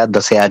ਵਧਿਆ ਹੋਇਆ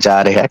ਦੱਸਿਆ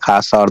ਜਾ ਰਿਹਾ ਹੈ।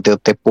 ਖਾਸ ਤੌਰ ਦੇ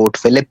ਉੱਤੇ ਪੋਰਟ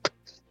ਫਿਲਿਪ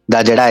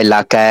ਦਾ ਜਿਹੜਾ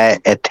ਇਲਾਕਾ ਹੈ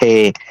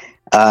ਇੱਥੇ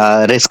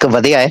ਰਿਸਕ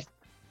ਵਧਿਆ ਹੈ,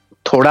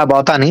 ਥੋੜਾ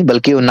ਬਹੁਤਾ ਨਹੀਂ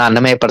ਬਲਕਿ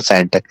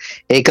 99%।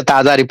 ਇੱਕ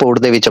ਤਾਜ਼ਾ ਰਿਪੋਰਟ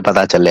ਦੇ ਵਿੱਚ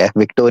ਪਤਾ ਚੱਲਿਆ,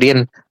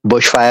 Victorian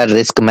Bush fire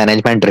risk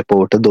management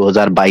report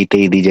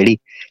 2022-23 ਦੀ ਜਿਹੜੀ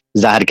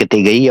ਜ਼ਾਹਰ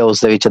ਕੀਤੀ ਗਈ ਹੈ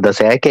ਉਸ ਦੇ ਵਿੱਚ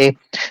ਦੱਸਿਆ ਕਿ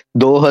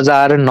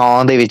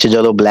 2009 ਦੇ ਵਿੱਚ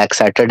ਜਦੋਂ ਬਲੈਕ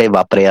ਸੈਟਰਡੇ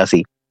ਵਾਪਰਿਆ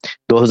ਸੀ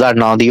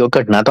 2009 ਦੀ ਉਹ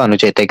ਘਟਨਾ ਤੁਹਾਨੂੰ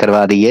ਚੇਤੇ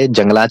ਕਰਵਾ ਦਈਏ,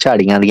 ਜੰਗਲਾਂ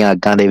ਝਾੜੀਆਂ ਦੀਆਂ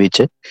ਅੱਗਾਂ ਦੇ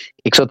ਵਿੱਚ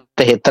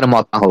 173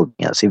 ਮੌਤਾਂ ਹੋ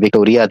ਗਈਆਂ ਸੀ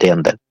ਵਿਕਟੋਰੀਆ ਦੇ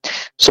ਅੰਦਰ।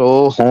 ਸੋ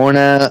ਹੁਣ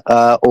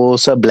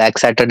ਉਸ ਬਲੈਕ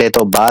ਸੈਟਰਡੇ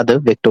ਤੋਂ ਬਾਅਦ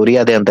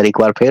ਵਿਕਟੋਰੀਆ ਦੇ ਅੰਦਰ ਇੱਕ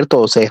ਵਾਰ ਫਿਰ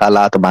ਤੋਂ ਉਸੇ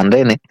ਹਾਲਾਤ ਬਣ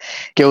ਰਹੇ ਨੇ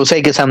ਕਿ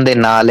ਉਸੇ ਕਿਸਮ ਦੇ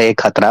ਨਾਲ ਇਹ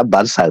ਖਤਰਾ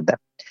ਵੱਧ ਸਕਦਾ।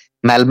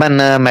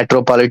 ਮੈਲਬਨ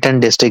ਮੈਟਰੋਪੋਲੀਟਨ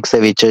ਡਿਸਟ੍ਰਿਕਟਸ ਦੇ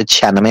ਵਿੱਚ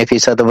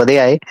 96%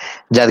 ਵਧਿਆ ਹੈ,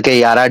 ਜਦਕਿ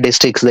 11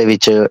 ਡਿਸਟ੍ਰਿਕਟਸ ਦੇ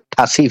ਵਿੱਚ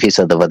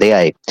 88% ਵਧਿਆ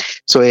ਹੈ।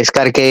 ਸੋ ਇਸ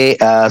ਕਰਕੇ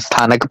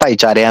ਸਥਾਨਕ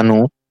ਭਾਈਚਾਰਿਆਂ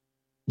ਨੂੰ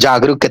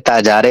ਜਾਗਰੂਕ ਕੀਤਾ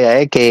ਜਾ ਰਿਹਾ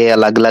ਹੈ ਕਿ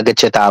ਅਲੱਗ-ਅਲੱਗ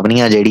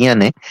ਚੇਤਾਵਨੀਆਂ ਜਿਹੜੀਆਂ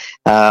ਨੇ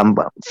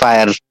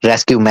ਫਾਇਰ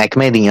ਰੈਸਕਿਊ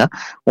ਮਹਿਕਮੇ ਦੀਆਂ,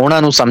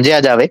 ਉਹਨਾਂ ਨੂੰ ਸਮਝਿਆ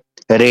ਜਾਵੇ,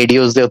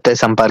 ਰੇਡੀਓਜ਼ ਦੇ ਉੱਤੇ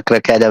ਸੰਪਰਕ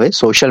ਰੱਖਿਆ ਜਾਵੇ,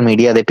 ਸੋਸ਼ਲ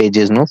ਮੀਡੀਆ ਦੇ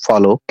ਪੇਜਸ ਨੂੰ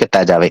ਫੋਲੋ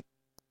ਕੀਤਾ ਜਾਵੇ।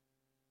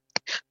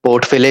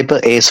 ਪੋਰਟ ਫਿਲਿਪ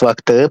ਇਸ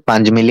ਵਕਤ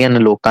 5 ਮਿਲੀਅਨ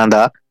ਲੋਕਾਂ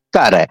ਦਾ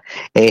ਘਰ ਹੈ।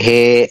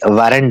 ਇਹ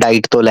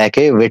ਵਾਰਨਡਾਈਟ ਤੋਂ ਲੈ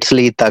ਕੇ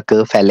ਵਿਟਸਲੀ ਤੱਕ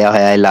ਫੈਲਿਆ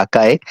ਹੋਇਆ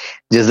ਇਲਾਕਾ ਹੈ,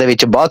 ਜਿਸ ਦੇ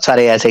ਵਿੱਚ ਬਹੁਤ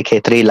ਸਾਰੇ ਐਸੇ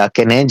ਖੇਤਰੀ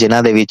ਇਲਾਕੇ ਨੇ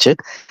ਜਿਨ੍ਹਾਂ ਦੇ ਵਿੱਚ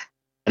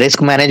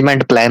ਰਿਸਕ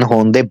ਮੈਨੇਜਮੈਂਟ ਪਲਾਨ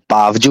ਹੋਣ ਦੇ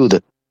ਬਾਵਜੂਦ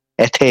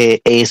ਇੱਥੇ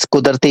ਇਸ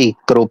ਕੁਦਰਤੀ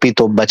ਕਰੋਪੀ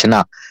ਤੋਂ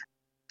ਬਚਣਾ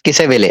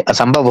ਕਿਸੇ ਵੇਲੇ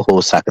ਅਸੰਭਵ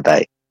ਹੋ ਸਕਦਾ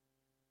ਹੈ।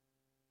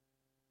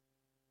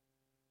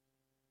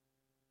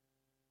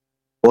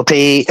 ਉੱਥੇ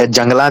ਹੀ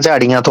ਜੰਗਲਾਂ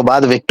ਝਾੜੀਆਂ ਤੋਂ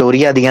ਬਾਅਦ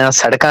ਵਿਕਟੋਰੀਆ ਦੀਆਂ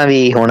ਸੜਕਾਂ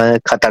ਵੀ ਹੁਣ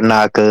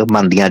ਖਤਰਨਾਕ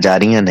ਬਣਦੀਆਂ ਜਾ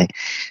ਰਹੀਆਂ ਨੇ।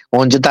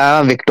 ਉਂਝ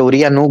ਤਾਂ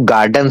ਵਿਕਟੋਰੀਆ ਨੂੰ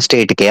ਗਾਰਡਨ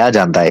ਸਟੇਟ ਕਿਹਾ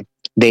ਜਾਂਦਾ ਹੈ,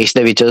 ਦੇਸ਼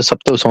ਦੇ ਵਿੱਚ ਸਭ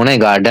ਤੋਂ ਸੋਹਣੇ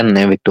ਗਾਰਡਨ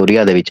ਨੇ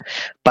ਵਿਕਟੋਰੀਆ ਦੇ ਵਿੱਚ,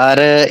 ਪਰ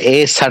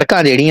ਇਹ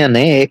ਸੜਕਾਂ ਜਿਹੜੀਆਂ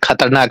ਨੇ ਇਹ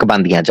ਖਤਰਨਾਕ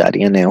ਬਣਦੀਆਂ ਜਾ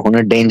ਰਹੀਆਂ ਨੇ।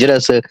 ਹੁਣ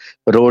ਡੇਂਜਰਸ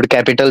ਰੋਡ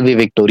ਕੈਪੀਟਲ ਵੀ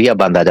ਵਿਕਟੋਰੀਆ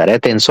ਬਣਦਾ ਜਾ ਰਿਹਾ।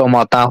 300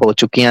 ਮੌਤਾਂ ਹੋ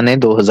ਚੁੱਕੀਆਂ ਨੇ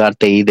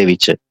 2023 ਦੇ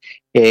ਵਿੱਚ।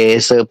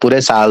 ਇਸ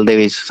ਪੂਰੇ ਸਾਲ ਦੇ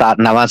ਵਿੱਚ,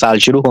 ਨਵਾਂ ਸਾਲ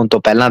ਸ਼ੁਰੂ ਹੋਣ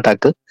ਤੋਂ ਪਹਿਲਾਂ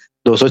ਤੱਕ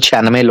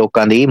 296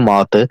 ਲੋਕਾਂ ਦੀ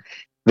ਮੌਤ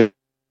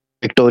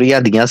ਵਿਕਟੋਰੀਆ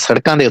ਦੀਆਂ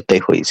ਸੜਕਾਂ ਦੇ ਉੱਤੇ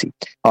ਹੋਈ ਸੀ।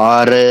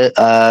 ਔਰ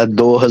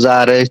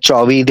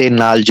 2024 ਦੇ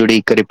ਨਾਲ ਜੁੜੀ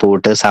ਇੱਕ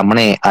ਰਿਪੋਰਟ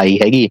ਸਾਹਮਣੇ ਆਈ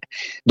ਹੈਗੀ।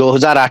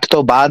 2008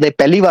 ਤੋਂ ਬਾਅਦ ਇਹ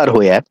ਪਹਿਲੀ ਵਾਰ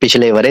ਹੋਇਆ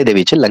ਪਿਛਲੇ ਵਰੇ ਦੇ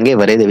ਵਿੱਚ, ਲੰਘੇ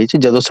ਵਰੇ ਦੇ ਵਿੱਚ,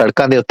 ਜਦੋਂ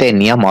ਸੜਕਾਂ ਦੇ ਉੱਤੇ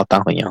ਇੰਨੀਆਂ ਮੌਤਾਂ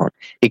ਹੋਈਆਂ ਹੋਣ।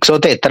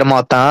 173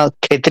 ਮੌਤਾਂ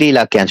ਖੇਤਰੀ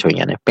ਇਲਾਕਿਆਂ 'ਚ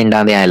ਹੋਈਆਂ ਨੇ,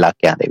 ਪਿੰਡਾਂ ਦੇ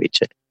ਇਲਾਕਿਆਂ ਦੇ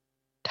ਵਿੱਚ।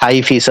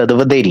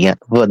 28%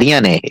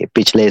 ਵਧੀਆਂ ਨੇ ਇਹ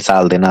ਪਿਛਲੇ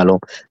ਸਾਲ ਦੇ ਨਾਲੋਂ,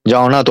 ਜਾਂ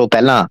ਉਹਨਾਂ ਤੋਂ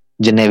ਪਹਿਲਾਂ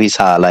ਜਿੰਨੇ ਵੀ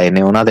ਸਾਲ ਆਏ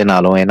ਨੇ ਉਹਨਾਂ ਦੇ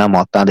ਨਾਲੋਂ ਇਹਨਾਂ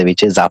ਮੌਤਾਂ ਦੇ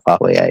ਵਿੱਚ ਇਜ਼ਾਫਾ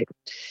ਹੋਇਆ ਹੈ।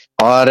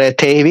 ਔਰ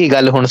ਇੱਥੇ ਇਹ ਵੀ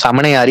ਗੱਲ ਹੁਣ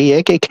ਸਾਹਮਣੇ ਆ ਰਹੀ ਹੈ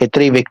ਕਿ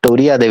ਖੇਤਰੀ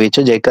ਵਿਕਟੋਰੀਆ ਦੇ ਵਿੱਚ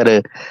ਜੇਕਰ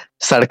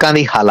ਸੜਕਾਂ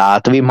ਦੀ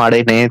ਹਾਲਾਤ ਵੀ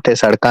ਮਾੜੇ ਨੇ ਤੇ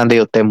ਸੜਕਾਂ ਦੇ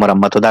ਉੱਤੇ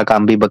ਮੁਰੰਮਤ ਦਾ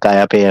ਕੰਮ ਵੀ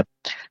ਬਕਾਇਆ ਪਿਆ,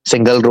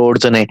 ਸਿੰਗਲ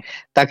ਰੋਡਸ ਨੇ,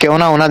 ਤਾਂ ਕਿਉਂ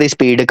ਨਾ ਉਹਨਾਂ ਦੀ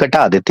ਸਪੀਡ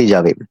ਘਟਾ ਦਿੱਤੀ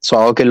ਜਾਵੇ।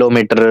 100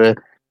 ਕਿਲੋਮੀਟਰ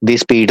ਦੀ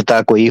ਸਪੀਡ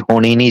ਤਾਂ ਕੋਈ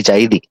ਹੋਣੀ ਨਹੀਂ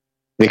ਚਾਹੀਦੀ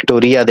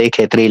ਵਿਕਟੋਰੀਆ ਦੇ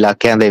ਖੇਤਰੀ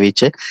ਇਲਾਕਿਆਂ ਦੇ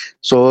ਵਿੱਚ।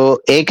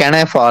 ਸੋ ਇਹ ਕਹਿਣਾ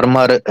ਹੈ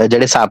ਫਾਰਮਰ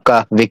ਜਿਹੜੇ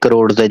ਸਾਬਕਾ ਵਿਕ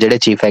ਰੋਡ ਦੇ ਜਿਹੜੇ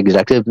ਚੀਫ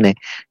ਐਗਜ਼ੀਕਿਊਟਿਵ ਨੇ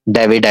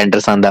ਡੇਵਿਡ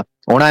ਐਂਡਰਸਨ ਦਾ,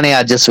 ਉਹਨਾਂ ਨੇ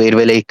ਅੱਜ ਸਵੇਰ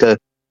ਵੇਲੇ ਇੱਕ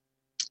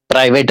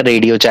ਪ੍ਰਾਈਵੇਟ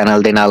ਰੇਡੀਓ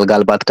ਚੈਨਲ ਦੇ ਨਾਲ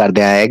ਗੱਲਬਾਤ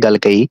ਕਰਦਿਆਂ ਇਹ ਗੱਲ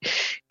ਕਹੀ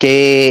ਕਿ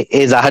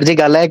ਇਹ ਜ਼ਾਹਰ ਜੀ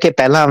ਗੱਲ ਹੈ ਕਿ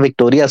ਪਹਿਲਾਂ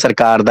ਵਿਕਟੋਰੀਆ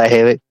ਸਰਕਾਰ ਦਾ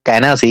ਇਹ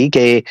ਕਹਿਣਾ ਸੀ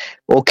ਕਿ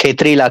ਉਹ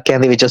ਖੇਤਰੀ ਇਲਾਕਿਆਂ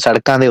ਦੇ ਵਿੱਚ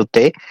ਸੜਕਾਂ ਦੇ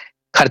ਉੱਤੇ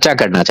ਖਰਚਾ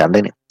ਕਰਨਾ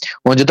ਚਾਹੁੰਦੇ ਨੇ।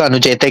 ਉਂਝ ਤੁਹਾਨੂੰ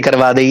ਚੇਤੇ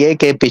ਕਰਵਾ ਦਈਏ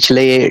ਕਿ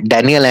ਪਿਛਲੇ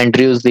ਡੈਨੀਅਲ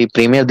ਐਂਡਰਿਊਜ਼ ਦੀ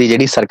ਪ੍ਰੀਮੀਅਰ ਦੀ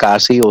ਜਿਹੜੀ ਸਰਕਾਰ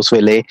ਸੀ, ਉਸ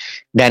ਵੇਲੇ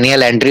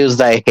ਡੈਨੀਅਲ ਐਂਡਰਿਊਜ਼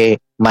ਦਾ ਇਹ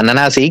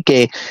ਮੰਨਣਾ ਸੀ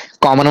ਕਿ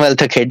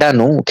ਕਾਮਨਵੈਲਥ ਖੇਡਾਂ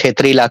ਨੂੰ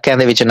ਖੇਤਰੀ ਇਲਾਕਿਆਂ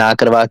ਦੇ ਵਿੱਚ ਨਾ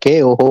ਕਰਵਾ ਕੇ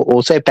ਉਹ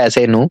ਉਸੇ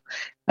ਪੈਸੇ ਨੂੰ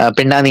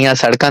ਪਿੰਡਾਂ ਦੀਆਂ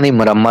ਸੜਕਾਂ ਦੀ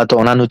ਮੁਰੰਮਤ,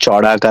 ਉਹਨਾਂ ਨੂੰ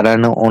ਚੌੜਾ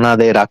ਕਰਨ, ਉਹਨਾਂ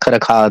ਦੇ ਰੱਖ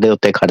ਰਖਾਅ ਦੇ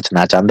ਉੱਤੇ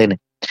ਖਰਚਣਾ ਚਾਹੁੰਦੇ ਨੇ।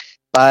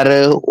 ਪਰ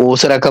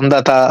ਉਸ ਰਕਮ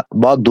ਦਾ ਤਾਂ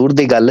ਬਹੁਤ ਦੂਰ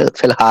ਦੀ ਗੱਲ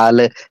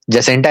ਫਿਲਹਾਲ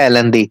ਜੈਸਿੰਟਾ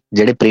ਐਲਨ ਦੀ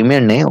ਜਿਹੜੇ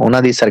ਪ੍ਰੀਮੀਅਰ ਨੇ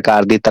ਉਹਨਾਂ ਦੀ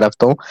ਸਰਕਾਰ ਦੀ ਤਰਫ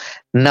ਤੋਂ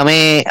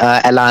ਨਵੇਂ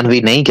ਐਲਾਨ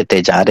ਵੀ ਨਹੀਂ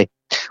ਕੀਤੇ ਜਾ ਰਹੇ।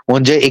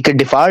 ਉਂਝ ਇੱਕ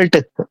ਡਿਫਾਲਟ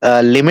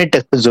ਲਿਮਿਟ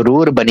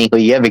ਜ਼ਰੂਰ ਬਣੀ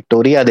ਹੋਈ ਹੈ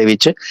ਵਿਕਟੋਰੀਆ ਦੇ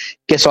ਵਿੱਚ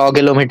ਕਿ 100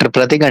 ਕਿਲੋਮੀਟਰ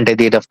ਪ੍ਰਤੀ ਘੰਟੇ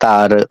ਦੀ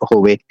ਰਫ਼ਤਾਰ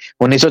ਹੋਵੇ।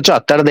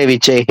 1974 ਦੇ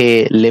ਵਿੱਚ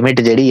ਇਹ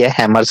ਲਿਮਿਟ ਜਿਹੜੀ ਹੈ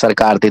ਹੈਮਰ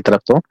ਸਰਕਾਰ ਦੀ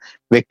ਤਰਫ ਤੋਂ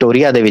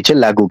ਵਿਕਟੋਰੀਆ ਦੇ ਵਿੱਚ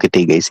ਲਾਗੂ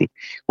ਕੀਤੀ ਗਈ ਸੀ।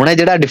 ਹੁਣ ਇਹ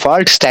ਜਿਹੜਾ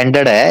ਡਿਫਾਲਟ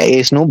ਸਟੈਂਡਰਡ ਹੈ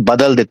ਇਸ ਨੂੰ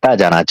ਬਦਲ ਦਿੱਤਾ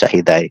ਜਾਣਾ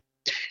ਚਾਹੀਦਾ ਹੈ।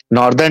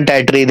 ਨਾਰਦਰਨ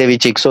ਟੈਰੀਟਰੀ ਦੇ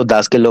ਵਿੱਚ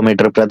 110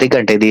 ਕਿਲੋਮੀਟਰ ਪ੍ਰਤੀ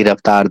ਘੰਟੇ ਦੀ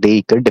ਰਫ਼ਤਾਰ ਦੀ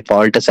ਇੱਕ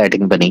ਡਿਫਾਲਟ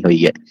ਸੈਟਿੰਗ ਬਣੀ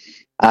ਹੋਈ ਹੈ।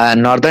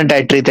 ਨਾਰਦਰਨ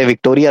ਟੈਰੀਟਰੀ ਤੇ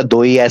ਵਿਕਟੋਰੀਆ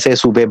ਦੋ ਹੀ ਐਸੇ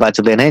ਸੂਬੇ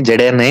ਬਚਦੇ ਨੇ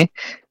ਜਿਹੜੇ ਨੇ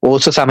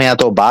ਉਸ ਸਮਿਆਂ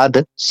ਤੋਂ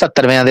ਬਾਅਦ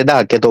 70ਵਿਆਂ ਦੇ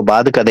ਦਹਾਕੇ ਤੋਂ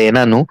ਬਾਅਦ ਕਦੇ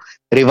ਇਹਨਾਂ ਨੂੰ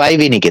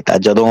ਰਿਵਾਈਵ ਹੀ ਨਹੀਂ ਕੀਤਾ,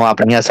 ਜਦੋਂ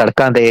ਆਪਣੀਆਂ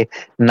ਸੜਕਾਂ ਦੇ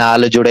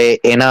ਨਾਲ ਜੁੜੇ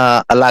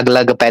ਇਹਨਾਂ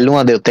ਅਲੱਗ-ਅਲੱਗ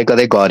ਪਹਿਲੂਆਂ ਦੇ ਉੱਤੇ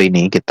ਕਦੇ ਗੌਰ ਹੀ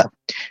ਨਹੀਂ ਕੀਤਾ।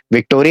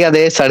 ਵਿਕਟੋਰੀਆ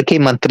ਦੇ ਸੜਕੀ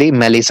ਮੰਤਰੀ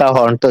ਮੈਲੀਸਾ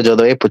ਹੌਰਨ ਤੋਂ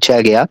ਜਦੋਂ ਇਹ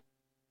ਪੁੱਛਿਆ ਗਿਆ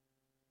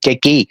ਕਿ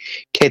ਕੀ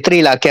ਖੇਤਰੀ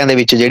ਇਲਾਕਿਆਂ ਦੇ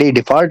ਵਿੱਚ ਜਿਹੜੀ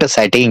ਡਿਫਾਲਟ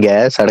ਸੈਟਿੰਗ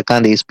ਹੈ ਸੜਕਾਂ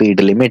ਦੀ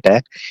ਸਪੀਡ ਲਿਮਿਟ ਹੈ,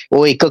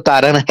 ਉਹ ਇੱਕ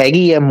ਕਾਰਨ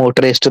ਹੈਗੀ ਹੈ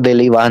ਮੋਟਰਿਸਟ ਦੇ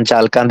ਲਈ, ਵਾਹਨ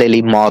ਚਾਲਕਾਂ ਦੇ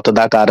ਲਈ ਮੌਤ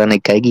ਦਾ ਕਾਰਨ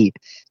ਇੱਕ ਹੈਗੀ।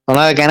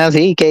 ਉਹਨਾਂ ਦਾ ਕਹਿਣਾ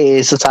ਸੀ ਕਿ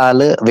ਇਸ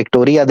ਸਾਲ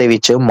ਵਿਕਟੋਰੀਆ ਦੇ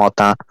ਵਿੱਚ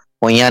ਮੌਤਾਂ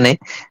ਹੋਈਆਂ ਨੇ।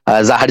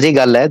 ਜ਼ਾਹਰ ਜੀ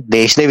ਗੱਲ ਹੈ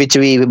ਦੇਸ਼ ਦੇ ਵਿੱਚ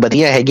ਵੀ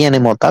ਵਧੀਆ ਹੈਗੀਆਂ ਨੇ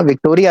ਮੌਤਾਂ,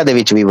 ਵਿਕਟੋਰੀਆ ਦੇ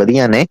ਵਿੱਚ ਵੀ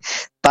ਵਧੀਆ ਨੇ,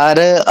 ਪਰ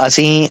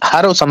ਅਸੀਂ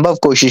ਹਰ ਉਹ ਸੰਭਵ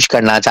ਕੋਸ਼ਿਸ਼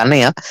ਕਰਨਾ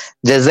ਚਾਹੁੰਦੇ ਹਾਂ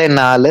ਜਿਸ ਦੇ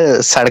ਨਾਲ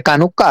ਸੜਕਾਂ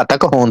ਨੂੰ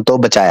ਘਾਤਕ ਹੋਣ ਤੋਂ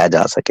ਬਚਾਇਆ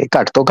ਜਾ ਸਕੇ।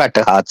 ਘੱਟ ਤੋਂ ਘੱਟ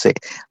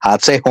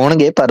ਹਾਦਸੇ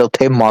ਹੋਣਗੇ ਪਰ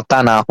ਉੱਥੇ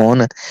ਮੌਤਾਂ ਨਾ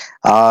ਹੋਣ।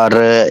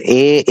 ਔਰ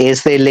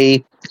ਇਸ ਦੇ ਲਈ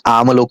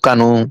ਆਮ ਲੋਕਾਂ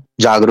ਨੂੰ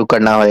ਜਾਗਰੂਕ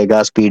ਕਰਨਾ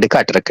ਹੋਏਗਾ, ਸਪੀਡ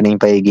ਘੱਟ ਰੱਖਣੀ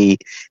ਪਏਗੀ,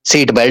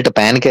 ਸੀਟ ਬੈਲਟ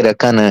ਪਹਿਨ ਕੇ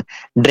ਰੱਖਣ,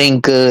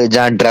 ਡਰਿੰਕ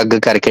ਜਾਂ ਡਰੱਗ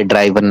ਕਰਕੇ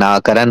ਡਰਾਈਵ ਨਾ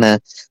ਕਰਨ,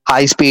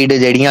 ਹਾਈ ਸਪੀਡ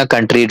ਜਿਹੜੀਆਂ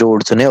ਕੰਟਰੀ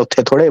ਰੋਡਸ ਨੇ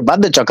ਉੱਥੇ ਥੋੜੇ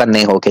ਵੱਧ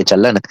ਚੌਕੰਨੇ ਹੋ ਕੇ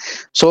ਚੱਲਣ।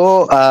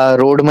 ਸੋ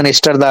ਰੋਡ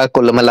ਮਿਨਿਸਟਰ ਦਾ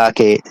ਕੁੱਲ ਮਿਲਾ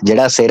ਕੇ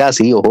ਜਿਹੜਾ ਸਿਹਰਾ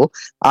ਸੀ ਉਹ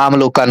ਆਮ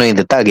ਲੋਕਾਂ ਨੂੰ ਹੀ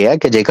ਦਿੱਤਾ ਗਿਆ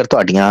ਕਿ ਜੇਕਰ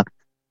ਤੁਹਾਡੀਆਂ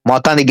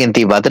ਮੌਤਾਂ ਦੀ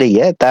ਗਿਣਤੀ ਵੱਧ ਰਹੀ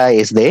ਹੈ ਤਾਂ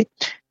ਇਸ ਦੇ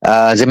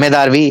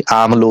ਜ਼ਿੰਮੇਦਾਰ ਵੀ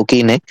ਆਮ ਲੋਕ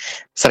ਹੀ ਨੇ।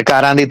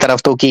 ਸਰਕਾਰਾਂ ਦੀ ਤਰਫ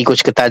ਤੋਂ ਕੀ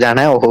ਕੁਝ ਕੀਤਾ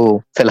ਜਾਣਾ ਹੈ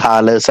ਉਹ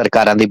ਫਿਲਹਾਲ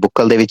ਸਰਕਾਰਾਂ ਦੀ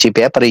ਬੁੱਕਲ ਦੇ ਵਿੱਚ ਹੀ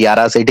ਪਿਆ, ਪਰ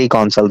ਯਾਰਾ ਸਿਟੀ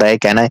ਕੌਂਸਲ ਦਾ ਇਹ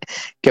ਕਹਿਣਾ ਹੈ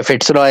ਕਿ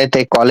ਫਿਟਸਰੋਏ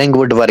ਤੇ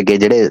ਕਾਲਿੰਗਵੁੱਡ ਵਰਗੇ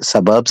ਜਿਹੜੇ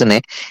ਸਬਰਬਸ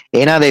ਨੇ,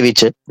 ਇਹਨਾਂ ਦੇ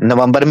ਵਿੱਚ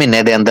ਨਵੰਬਰ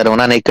ਮਹੀਨੇ ਦੇ ਅੰਦਰ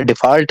ਉਹਨਾਂ ਨੇ ਇੱਕ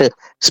ਡਿਫਾਲਟ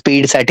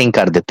ਸਪੀਡ ਸੈਟਿੰਗ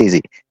ਕਰ ਦਿੱਤੀ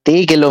ਸੀ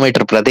 30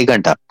 ਕਿਲੋਮੀਟਰ ਪ੍ਰਤੀ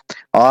ਘੰਟਾ,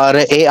 ਔਰ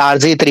ਇਹ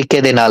ਆਰਜ਼ੀ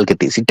ਤਰੀਕੇ ਦੇ ਨਾਲ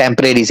ਕੀਤੀ ਸੀ,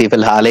 ਟੈਂਪਰੇਰੀ ਸੀ।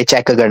 ਫਿਲਹਾਲ ਇਹ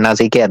ਚੈੱਕ ਕਰਨਾ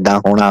ਸੀ ਕਿ ਏਦਾਂ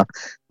ਹੋਣਾ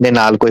ਦੇ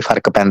ਨਾਲ ਕੋਈ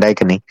ਫਰਕ ਪੈਂਦਾ ਹੈ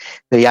ਕਿ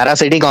ਨਹੀਂ। ਯਾਰਾ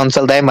ਸਿਟੀ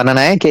ਕੌਂਸਲ ਦਾ ਇਹ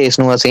ਮੰਨਣਾ ਹੈ ਕਿ ਇਸ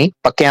ਨੂੰ ਅਸੀਂ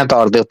ਪੱਕਿਆਂ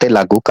ਤੌਰ ਦੇ ਉੱਤੇ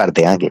ਲਾਗੂ ਕਰ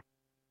ਦਿਆਂਗੇ।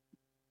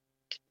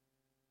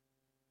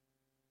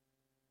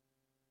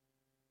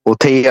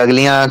 ਉੱਥੇ ਹੀ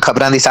ਅਗਲੀਆਂ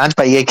ਖਬਰਾਂ ਦੀ ਸਾਂਝ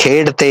ਪਾਈਏ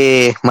ਖੇਡ ਤੇ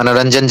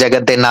ਮਨੋਰੰਜਨ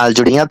ਜਗਤ ਦੇ ਨਾਲ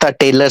ਜੁੜੀਆਂ ਤਾਂ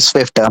ਟੇਲਰ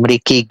ਸਵਿਫਟ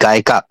ਅਮਰੀਕੀ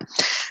ਗਾਇਕਾ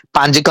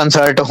 5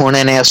 ਕੰਸਰਟ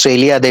ਹੋਣੇ ਨੇ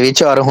ਆਸਟ੍ਰੇਲੀਆ ਦੇ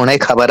ਵਿੱਚ, ਔਰ ਹੁਣੇ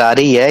ਖਬਰ ਆ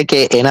ਰਹੀ ਹੈ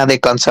ਕਿ ਇਹਨਾਂ ਦੇ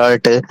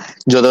ਕੰਸਰਟ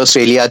ਜਦੋਂ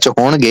ਆਸਟ੍ਰੇਲੀਆ 'ਚ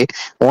ਹੋਣਗੇ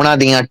ਉਹਨਾਂ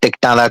ਦੀਆਂ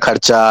ਟਿਕਟਾਂ ਦਾ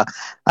ਖਰਚਾ,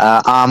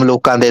 ਆਮ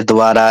ਲੋਕਾਂ ਦੇ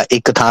ਦੁਆਰਾ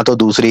ਇੱਕ ਥਾਂ ਤੋਂ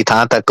ਦੂਸਰੀ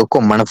ਥਾਂ ਤੱਕ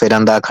ਘੁੰਮਣ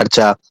ਫਿਰਨ ਦਾ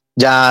ਖਰਚਾ,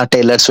 ਜਾਂ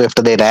ਟੇਲਰ ਸਵਿਫਟ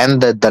ਦੇ ਰਹਿਣ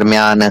ਦੇ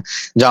ਦਰਮਿਆਨ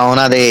ਜਾਂ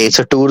ਉਹਨਾਂ ਦੇ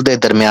ਇਸ ਟੂਰ ਦੇ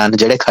ਦਰਮਿਆਨ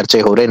ਜਿਹੜੇ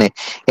ਖਰਚੇ ਹੋ ਰਹੇ ਨੇ,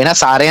 ਇਹਨਾਂ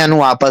ਸਾਰਿਆਂ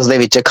ਨੂੰ ਆਪਸ ਦੇ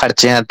ਵਿੱਚ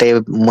ਖਰਚਿਆਂ ਤੇ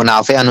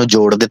ਮੁਨਾਫਿਆਂ ਨੂੰ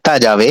ਜੋੜ ਦਿੱਤਾ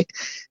ਜਾਵੇ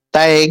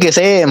ਤਾਂ ਇਹ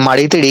ਕਿਸੇ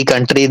ਮਾੜੀ ਧੀੜੀ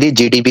ਕੰਟਰੀ ਦੀ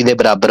GDP ਦੇ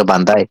ਬਰਾਬਰ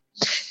ਬਣਦਾ ਹੈ।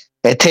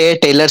 ਇੱਥੇ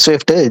ਟੇਲਰ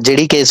ਸਵਿਫਟ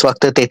ਜਿਹੜੀ ਕਿ ਇਸ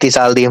ਵਕਤ 33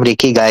 ਸਾਲ ਦੀ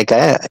ਅਮਰੀਕੀ ਗਾਇਕ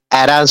ਹੈ,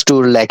 ਐਰਾਜ਼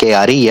ਟੂਰ ਲੈ ਕੇ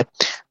ਆ ਰਹੀ ਹੈ।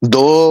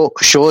 2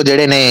 ਸ਼ੋਅ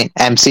ਜਿਹੜੇ ਨੇ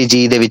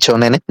MCG ਦੇ ਵਿੱਚ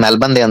ਹੋਣੇ ਨੇ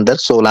ਮੈਲਬਨ ਦੇ ਅੰਦਰ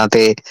 16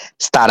 ਤੇ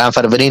 17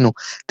 ਫਰਵਰੀ ਨੂੰ,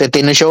 ਤੇ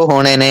 3 ਸ਼ੋਅ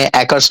ਹੋਣੇ ਨੇ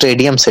ਐਕਰ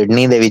ਸਟੇਡੀਅਮ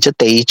ਸਿਡਨੀ ਦੇ ਵਿੱਚ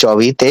 23,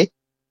 24 ਤੇ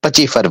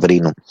 25 ਫਰਵਰੀ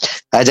ਨੂੰ।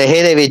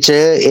 ਅਜਿਹੇ ਦੇ ਵਿੱਚ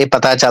ਇਹ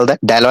ਪਤਾ ਚੱਲਦਾ,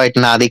 ਡੈਲੋਇਟ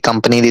ਨਾਂ ਦੀ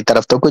ਕੰਪਨੀ ਦੀ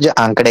ਤਰਫ ਤੋਂ ਕੁਝ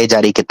ਅੰਕੜੇ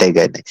ਜਾਰੀ ਕੀਤੇ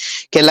ਗਏ ਨੇ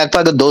ਕਿ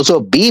ਲਗਭਗ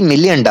 $220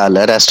 ਮਿਲੀਅਨ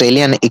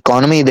ਆਸਟ੍ਰੇਲੀਅਨ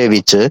ਇਕਨੋਮੀ ਦੇ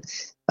ਵਿੱਚ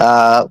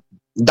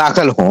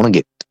ਦਾਖਲ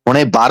ਹੋਣਗੇ। ਹੁਣ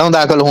ਇਹ ਬਾਹਰੋਂ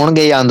ਦਾਖਲ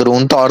ਹੋਣਗੇ ਜਾਂ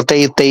ਅੰਦਰੂਨ ਤੌਰ ਤੇ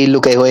ਹੀ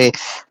ਲੁਕੇ ਹੋਏ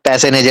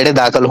ਪੈਸੇ ਨੇ ਜਿਹੜੇ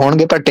ਦਾਖਲ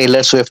ਹੋਣਗੇ, ਪਰ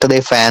ਟੇਲਰ ਸਵਿਫਟ ਦੇ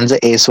ਫੈਨਸ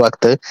ਇਸ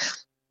ਵਕਤ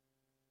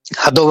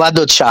ਹੱਦੋਂ ਵੱਧ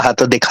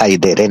ਉਤਸ਼ਾਹਤ ਦਿਖਾਈ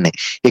ਦੇ ਰਹੇ ਨੇ।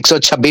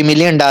 $126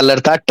 ਮਿਲੀਅਨ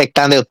ਤਾਂ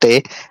ਟਿਕਟਾਂ ਦੇ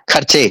ਉੱਤੇ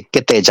ਖਰਚੇ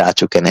ਕੀਤੇ ਜਾ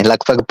ਚੁੱਕੇ ਨੇ।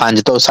 ਲਗਭਗ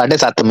 5 ਤੋਂ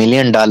 7.5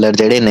 ਮਿਲੀਅਨ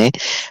ਜਿਹੜੇ ਨੇ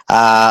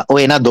ਉਹ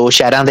ਇਹਨਾਂ 2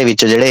 ਸ਼ਹਿਰਾਂ ਦੇ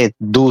ਵਿੱਚ, ਜਿਹੜੇ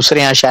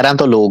ਦੂਸਰਿਆਂ ਸ਼ਹਿਰਾਂ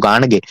ਤੋਂ ਲੋਕ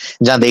ਆਣਗੇ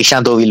ਜਾਂ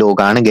ਦੇਸ਼ਾਂ ਤੋਂ ਵੀ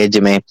ਲੋਕ ਆਣਗੇ,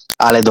 ਜਿਵੇਂ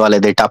ਆਲੇ ਦੁਆਲੇ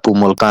ਦੇ ਟਾਪੂ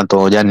ਮੁਲਕਾਂ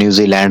ਤੋਂ ਜਾਂ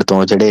ਨਿਊਜ਼ੀਲੈਂਡ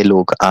ਤੋਂ ਜਿਹੜੇ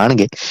ਲੋਕ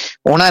ਆਣਗੇ,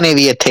 ਉਹਨਾਂ ਨੇ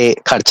ਵੀ ਇੱਥੇ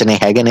ਖਰਚਣੇ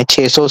ਹੈਗੇ ਨੇ।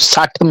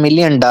 $660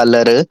 ਮਿਲੀਅਨ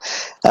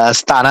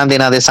 17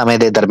 ਦਿਨਾਂ ਦੇ ਸਮੇਂ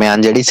ਦੇ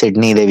ਦਰਮਿਆਨ ਜਿਹੜੀ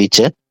ਸਿਡਨੀ ਦੇ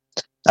ਵਿੱਚ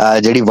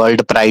ਜਿਹੜੀ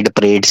ਵਰਲਡ ਪ੍ਰਾਈਡ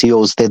ਪਰੇਡ ਸੀ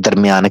ਉਸ ਦੇ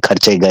ਦਰਮਿਆਨ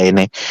ਖਰਚੇ ਗਏ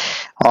ਨੇ,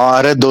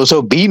 ਔਰ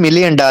 $220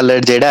 ਮਿਲੀਅਨ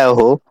ਜਿਹੜਾ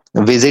ਉਹ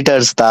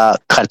ਵਿਜ਼ਿਟਰਸ ਦਾ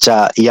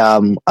ਖਰਚਾ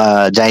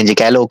ਜਾਂ ਇੰਜ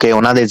ਕਹਿ ਲਓ ਕਿ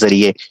ਉਹਨਾਂ ਦੇ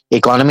ਜ਼ਰੀਏ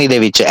ਇਕਨੋਮੀ ਦੇ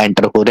ਵਿੱਚ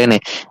ਐਂਟਰ ਹੋ ਰਹੇ ਨੇ,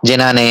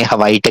 ਜਿਨ੍ਹਾਂ ਨੇ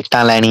ਹਵਾਈ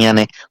ਟਿਕਟਾਂ ਲੈਣੀਆਂ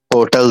ਨੇ,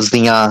 ਹੋਟਲਸ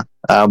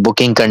ਦੀਆਂ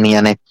ਬੁਕਿੰਗ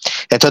ਕਰਨੀਆਂ ਨੇ।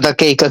 ਇੱਥੋਂ ਤੱਕ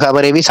ਕਿ ਇੱਕ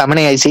ਖਬਰ ਇਹ ਵੀ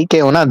ਸਾਹਮਣੇ ਆਈ ਸੀ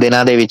ਕਿ ਉਹਨਾਂ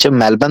ਦਿਨਾਂ ਦੇ ਵਿੱਚ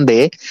ਮੈਲਬਨ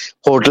ਦੇ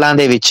ਹੋਟਲਾਂ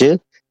ਦੇ ਵਿੱਚ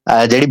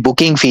ਜਿਹੜੀ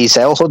ਬੁਕਿੰਗ ਫੀਸ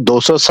ਹੈ ਉਹ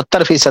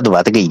 270%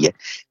 ਵੱਧ ਗਈ ਹੈ।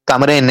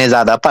 ਕਮਰੇ ਇੰਨੇ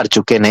ਜ਼ਿਆਦਾ ਭਰ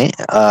ਚੁੱਕੇ ਨੇ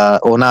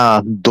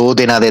ਉਹਨਾਂ 2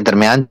 ਦਿਨਾਂ ਦੇ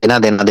ਦਰਮਿਆਨ, ਜਿਨ੍ਹਾਂ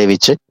ਦਿਨਾਂ ਦੇ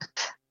ਵਿੱਚ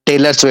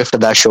ਟੇਲਰ ਸਵਿਫਟ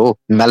ਦਾ ਸ਼ੋਅ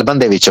ਮੈਲਬਨ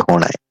ਦੇ ਵਿੱਚ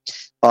ਹੋਣਾ ਹੈ।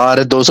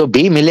 ਔਰ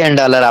 $220 ਮਿਲੀਅਨ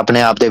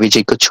ਆਪਣੇ ਆਪ ਦੇ ਵਿੱਚ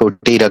ਇੱਕ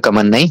ਛੋਟੀ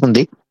ਰਕਮ ਨਹੀਂ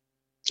ਹੁੰਦੀ।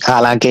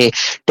 ਹਾਲਾਂਕਿ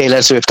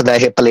ਟੇਲਰ ਸਵਿਫਟ ਦਾ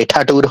ਇਹ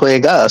ਪਲੇਠਾ ਟੂਰ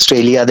ਹੋਏਗਾ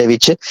ਆਸਟ੍ਰੇਲੀਆ ਦੇ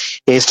ਵਿੱਚ।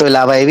 ਇਸ ਤੋਂ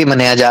ਇਲਾਵਾ ਇਹ ਵੀ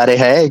ਮੰਨਿਆ ਜਾ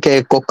ਰਿਹਾ ਹੈ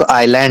ਕਿ ਕੁੱਕ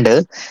ਆਈਲੈਂਡ,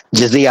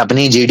 ਜਿਸ ਦੀ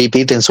ਆਪਣੀ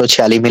GDP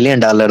 $346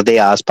 ਮਿਲੀਅਨ ਦੇ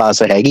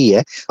ਆਸ-ਪਾਸ ਹੈਗੀ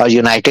ਹੈ, ਔਰ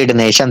ਯੂਨਾਈਟਿਡ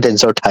ਨੇਸ਼ਨ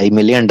 $328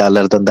 ਮਿਲੀਅਨ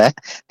ਦਿੰਦਾ ਹੈ,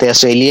 ਤੇ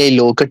ਆਸਟ੍ਰੇਲੀਆਈ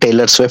ਲੋਕ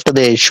ਟੇਲਰ ਸਵਿਫਟ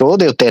ਦੇ ਸ਼ੋਅ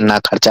ਦੇ ਉੱਤੇ ਇੰਨਾ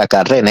ਖਰਚਾ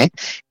ਕਰ ਰਹੇ ਨੇ,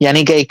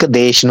 ਯਾਨੀ ਕਿ ਇੱਕ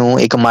ਦੇਸ਼ ਨੂੰ,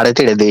 ਇੱਕ ਮਾੜੇ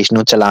ਢੇੜੇ ਦੇਸ਼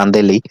ਨੂੰ ਚਲਾਉਣ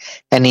ਦੇ ਲਈ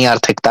ਇੰਨੀ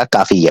ਆਰਥਿਕਤਾ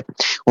ਕਾਫੀ ਹੈ।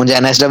 ਹੁਣ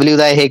NSW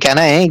ਦਾ ਇਹ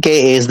ਕਹਿਣਾ ਹੈ ਕਿ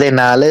ਇਸ ਦੇ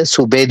ਨਾਲ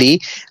ਸੂਬੇ ਦੀ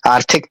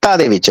ਆਰਥਿਕਤਾ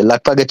ਦੇ ਵਿੱਚ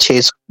ਲਗਭਗ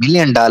 $600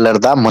 ਮਿਲੀਅਨ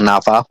ਦਾ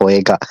ਮੁਨਾਫਾ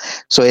ਹੋਏਗਾ।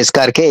 ਸੋ ਇਸ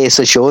ਕਰਕੇ ਇਸ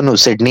ਸ਼ੋਅ ਨੂੰ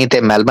ਸਿਡਨੀ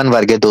ਤੇ ਮੈਲਬਨ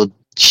ਵਰਗੇ 2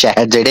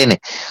 ਸ਼ਹਿਰ ਜਿਹੜੇ ਨੇ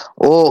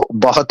ਉਹ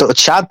ਬਹੁਤ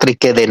ਉਤਸ਼ਾਹਤ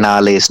ਤਰੀਕੇ ਦੇ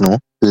ਨਾਲ ਇਸ ਨੂੰ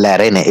ਲੈ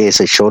ਰਹੇ ਨੇ,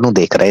 ਇਸ ਸ਼ੋਅ ਨੂੰ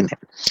ਦੇਖ ਰਹੇ ਨੇ।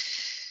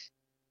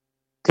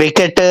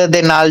 ਕ੍ਰਿਕਟ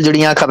ਦੇ ਨਾਲ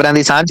ਜੁੜੀਆਂ ਖਬਰਾਂ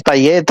ਦੀ ਸਾਂਝ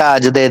ਪਾਈਏ ਤਾਂ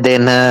ਅੱਜ ਦੇ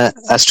ਦਿਨ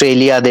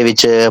ਆਸਟ੍ਰੇਲੀਆ ਦੇ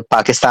ਵਿੱਚ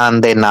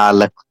ਪਾਕਿਸਤਾਨ ਦੇ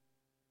ਨਾਲ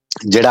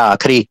ਜਿਹੜਾ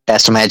ਆਖਰੀ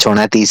ਟੈਸਟ ਮੈਚ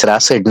ਹੋਣਾ, ਤੀਸਰਾ,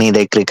 ਸਿਡਨੀ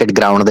ਦੇ ਕ੍ਰਿਕਟ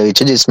ਗਰਾਊਂਡ ਦੇ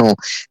ਵਿੱਚ, ਜਿਸ ਨੂੰ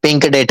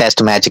ਪਿੰਕ ਡੇ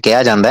ਟੈਸਟ ਮੈਚ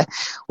ਕਿਹਾ ਜਾਂਦਾ,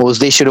 ਉਸ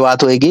ਦੀ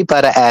ਸ਼ੁਰੂਆਤ ਹੋਏਗੀ।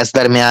 ਪਰ ਇਸ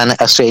ਦਰਮਿਆਨ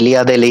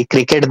ਆਸਟ੍ਰੇਲੀਆ ਦੇ ਲਈ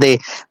ਕ੍ਰਿਕਟ ਦੇ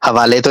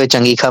ਹਵਾਲੇ ਤੋਂ ਇਹ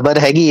ਚੰਗੀ ਖਬਰ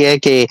ਹੈਗੀ ਹੈ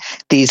ਕਿ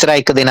ਤੀਸਰਾ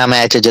ਇੱਕ ਦਿਨਾ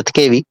ਮੈਚ ਜਿੱਤ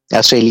ਕੇ ਵੀ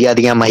ਆਸਟ੍ਰੇਲੀਆ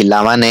ਦੀਆਂ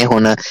ਮਹਿਲਾਵਾਂ ਨੇ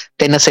ਹੁਣ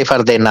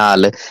 3-0 ਦੇ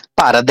ਨਾਲ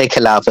ਭਾਰਤ ਦੇ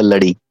ਖਿਲਾਫ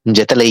ਲੜੀ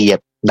ਜਿੱਤ ਲਈ ਹੈ।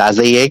 ਦੱਸ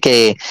ਦਈਏ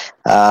ਕਿ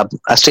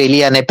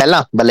ਆਸਟ੍ਰੇਲੀਆ ਨੇ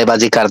ਪਹਿਲਾਂ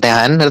ਬੱਲੇਬਾਜ਼ੀ ਕਰਦਿਆਂ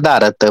ਹਨ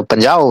ਨਿਰਧਾਰਤ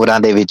 50 ਓਵਰਾਂ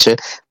ਦੇ ਵਿੱਚ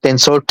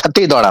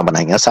 338 ਦੌੜਾਂ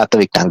ਬਣਾਈਆਂ, 7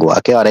 ਵਿਕਟਾਂ ਗਵਾ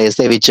ਕੇ, ਔਰ ਇਸ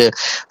ਦੇ ਵਿੱਚ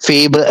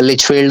ਫੀਬ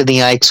ਲਿਚਫੀਲਡ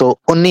ਦੀਆਂ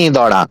 119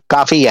 ਦੌੜਾਂ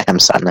ਕਾਫੀ ਅਹਿਮ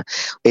ਸਨ।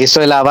 ਇਸ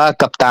ਤੋਂ ਇਲਾਵਾ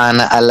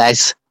ਕਪਤਾਨ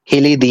ਅਲੈਸ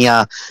ਹਿਲੀ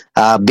ਦੀਆਂ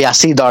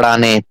 82 ਦੌੜਾਂ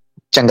ਨੇ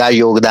ਚੰਗਾ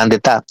ਯੋਗਦਾਨ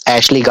ਦਿੱਤਾ।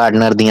 ਐਸ਼ਲੀ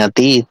ਗਾਰਡਨਰ ਦੀਆਂ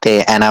 30 ਤੇ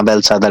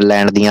ਐਨਾਬੈਲ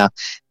ਸਦਰਲੈਂਡ ਦੀਆਂ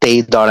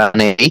 23 ਦੌੜਾਂ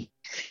ਨੇ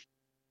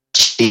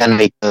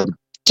ਵੀ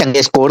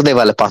ਚੰਗੇ ਸਕੋਰ ਦੇ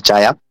ਵੱਲ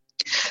ਪਹੁੰਚਾਇਆ।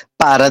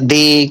 ਭਾਰਤ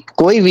ਦੀ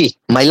ਕੋਈ ਵੀ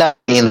ਮਹਿਲਾ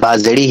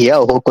ਗੇਂਦਬਾਜ਼ ਜਿਹੜੀ ਹੈ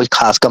ਉਹ ਕੁਝ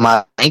ਖਾਸ ਕਮਾਲ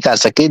ਨਹੀਂ ਕਰ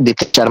ਸਕੀ।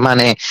 ਦੀਪਕ ਸ਼ਰਮਾ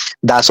ਨੇ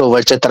 10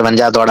 ਓਵਰ 'ਚ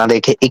 53 ਦੌੜਾਂ ਦੇ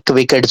ਕੇ 1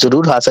 ਵਿਕਟ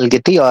ਜ਼ਰੂਰ ਹਾਸਲ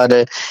ਕੀਤੀ,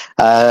 ਔਰ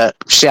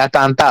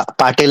ਸ਼੍ਰੀਕਾਂਤਾ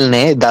ਪਾਟਿਲ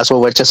ਨੇ 10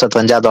 ਓਵਰ 'ਚ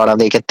 57 ਦੌੜਾਂ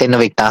ਦੇ ਕੇ 3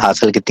 ਵਿਕਟਾਂ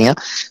ਹਾਸਲ ਕੀਤੀਆਂ।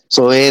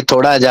 ਸੋ ਇਹ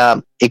ਥੋੜਾ ਜਿਹਾ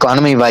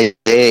ਇਕੋਨਮੀ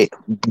ਵਾਈਜ਼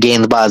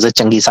ਗੇਂਦਬਾਜ਼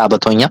ਚੰਗੀ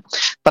ਸਾਬਤ ਹੋਈਆਂ,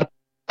 ਪਰ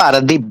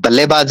ਭਾਰਤ ਦੀ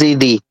ਬੱਲੇਬਾਜ਼ੀ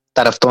ਦੀ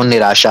ਤਰਫ ਤੋਂ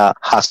ਨਿਰਾਸ਼ਾ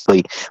ਹਾਸਲ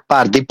ਹੋਈ।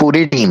 ਭਾਰਤ ਦੀ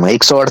ਪੂਰੀ ਟੀਮ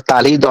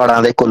 148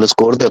 ਦੌੜਾਂ ਦੇ ਕੁੱਲ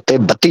ਸਕੋਰ ਦੇ ਉੱਤੇ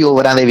 32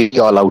 ਓਵਰਾਂ ਦੇ ਵਿੱਚ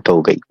ਆਲ ਆਊਟ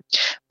ਹੋ ਗਈ।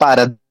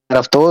 ਭਾਰਤ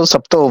ਤਰਫ ਤੋਂ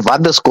ਸਭ ਤੋਂ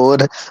ਵੱਧ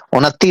ਸਕੋਰ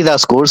 29 ਦਾ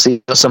ਸਕੋਰ ਸੀ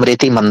ਜੋ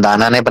ਸਮ੍ਰਿਤੀ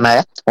ਮੰਦਾਨਾ ਨੇ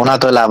ਬਣਾਇਆ। ਉਹਨਾਂ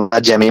ਤੋਂ ਇਲਾਵਾ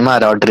ਜੈਮੀਮਾ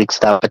ਰੋਡਰਿਕਸ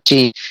ਦਾ 25,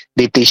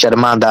 ਦੀਪਤੀ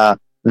ਸ਼ਰਮਾ ਦਾ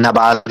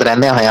ਨਾਬਾਦ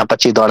ਰਹਿੰਦਿਆਂ ਹੋਇਆਂ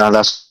 25 ਦੌੜਾਂ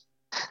ਦਾ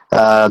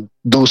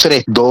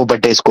ਦੂਸਰੇ ਦੋ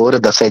ਵੱਡੇ ਸਕੋਰ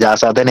ਦੱਸੇ ਜਾ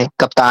ਸਕਦੇ ਨੇ।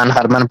 ਕਪਤਾਨ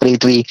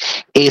ਹਰਮਨਪ੍ਰੀਤ ਵੀ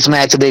ਇਸ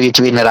ਮੈਚ ਦੇ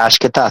ਵਿੱਚ ਵੀ ਨਿਰਾਸ਼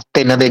ਕੀਤਾ,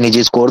 3 ਦੇ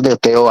ਨਿੱਜੀ ਸਕੋਰ ਦੇ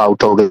ਉੱਤੇ ਉਹ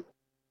ਆਊਟ ਹੋ ਗਏ।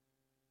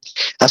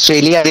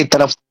 ਆਸਟ੍ਰੇਲੀਆ ਦੀ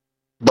ਤਰਫ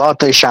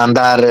ਬਹੁਤ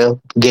ਸ਼ਾਨਦਾਰ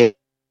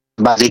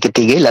ਗੇਂਦਬਾਜ਼ੀ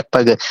ਕੀਤੀ ਗਈ,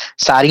 ਲਗਭਗ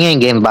ਸਾਰੀਆਂ ਹੀ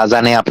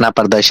ਗੇਂਦਬਾਜ਼ਾਂ ਨੇ ਆਪਣਾ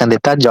ਪ੍ਰਦਰਸ਼ਨ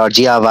ਦਿੱਤਾ।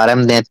 ਜਾਰਜੀਆ ਵਾਰਮ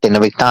ਨੇ 3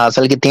 ਵਿਕਟਾਂ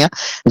ਹਾਸਲ ਕੀਤੀਆਂ,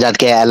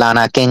 ਜਦਕਿ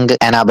ਐਲਾਨਾ ਕਿੰਗ,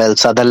 ਐਨਾਬੈਲ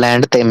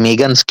ਸਦਰਲੈਂਡ ਤੇ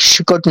ਮੀਗਨ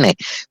ਸ਼ਿਕੁਟ ਨੇ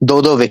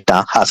 2-2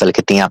 ਵਿਕਟਾਂ ਹਾਸਲ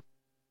ਕੀਤੀਆਂ।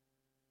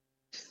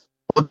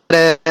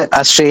 ਉਧਰ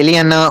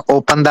ਆਸਟ੍ਰੇਲੀਅਨ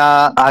ਓਪਨ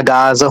ਦਾ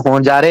ਆਗਾਜ਼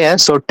ਹੋਣ ਜਾ ਰਿਹਾ ਹੈ।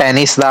 ਸੋ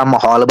ਟੈਨਿਸ ਦਾ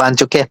ਮਾਹੌਲ ਬਣ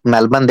ਚੁੱਕਿਆ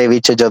ਮੈਲਬਨ ਦੇ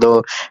ਵਿੱਚ,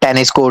 ਜਦੋਂ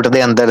ਟੈਨਿਸ ਕੋਰਟ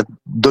ਦੇ ਅੰਦਰ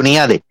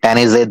ਦੁਨੀਆ ਦੇ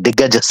ਟੈਨਿਸ ਦੇ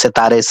ਦਿੱਗਜ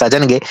ਸਿਤਾਰੇ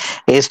ਸਜਣਗੇ।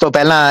 ਇਸ ਤੋਂ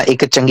ਪਹਿਲਾਂ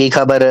ਇੱਕ ਚੰਗੀ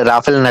ਖਬਰ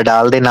ਰਾਫੇਲ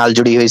ਨਡਾਲ ਦੇ ਨਾਲ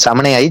ਜੁੜੀ ਹੋਈ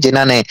ਸਾਹਮਣੇ ਆਈ,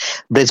 ਜਿਨ੍ਹਾਂ ਨੇ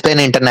ਬ੍ਰਿਸਬੇਨ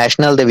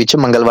ਇੰਟਰਨੈਸ਼ਨਲ ਦੇ ਵਿੱਚ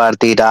ਮੰਗਲਵਾਰ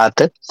ਦੀ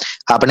ਰਾਤ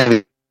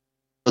ਆਪਣੇ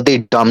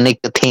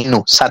ਡੋਮਿਨਿਕ ਥੀਮ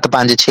ਨੂੰ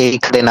 7-5,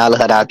 6-1 ਦੇ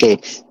ਨਾਲ ਹਰਾ ਕੇ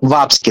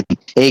ਵਾਪਸ ਕੀਤੀ।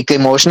 ਇੱਕ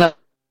ਇਮੋਸ਼ਨਲ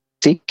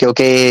ਸੀ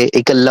ਕਿਉਂਕਿ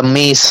ਇੱਕ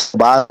ਲੰਮੀ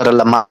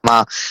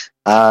ਲੰਮਾ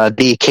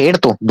ਦੀ ਖੇਡ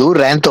ਤੋਂ ਦੂਰ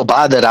ਰਹਿਣ ਤੋਂ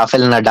ਬਾਅਦ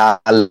ਰਾਫੇਲ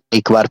ਨਡਾਲ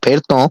ਇੱਕ ਵਾਰ ਫਿਰ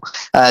ਤੋਂ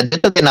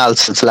ਜਿੱਤ ਦੇ ਨਾਲ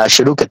ਸਿਲਸਿਲਾ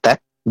ਸ਼ੁਰੂ ਕੀਤਾ।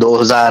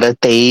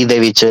 2023 ਦੇ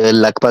ਵਿੱਚ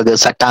ਲਗਭਗ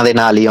ਸੱਟਾਂ ਦੇ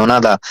ਨਾਲ ਹੀ ਉਹਨਾਂ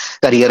ਦਾ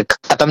ਕਰੀਅਰ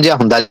ਖਤਮ ਜਿਹਾ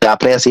ਹੁੰਦਾ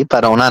ਜਾਪ ਰਿਹਾ ਸੀ,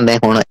 ਪਰ ਉਹਨਾਂ ਨੇ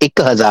ਹੁਣ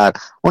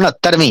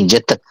 1069ਵੀਂ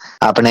ਜਿੱਤ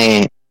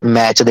ਆਪਣੇ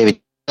ਮੈਚ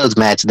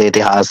ਦੇ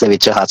ਇਤਿਹਾਸ ਦੇ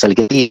ਵਿੱਚ ਹਾਸਲ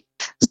ਕੀਤੀ।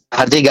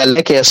 ਹਰ ਜੀ ਗੱਲ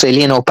ਹੈ ਕਿ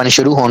ਆਸਟ੍ਰੇਲੀਅਨ ਓਪਨ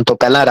ਸ਼ੁਰੂ ਹੋਣ ਤੋਂ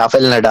ਪਹਿਲਾਂ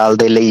ਰਾਫੇਲ ਨਡਾਲ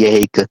ਦੇ ਲਈ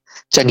ਇਹ ਇੱਕ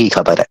ਚੰਗੀ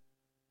ਖਬਰ ਹੈ।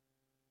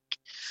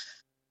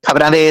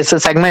 ਖਬਰਾਂ ਦੇ ਇਸ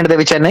ਸੈਗਮੈਂਟ ਦੇ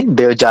ਵਿੱਚ ਨਹੀਂ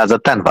ਦਿਓ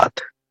ਇਜਾਜ਼ਤ, ਧੰਨਵਾਦ।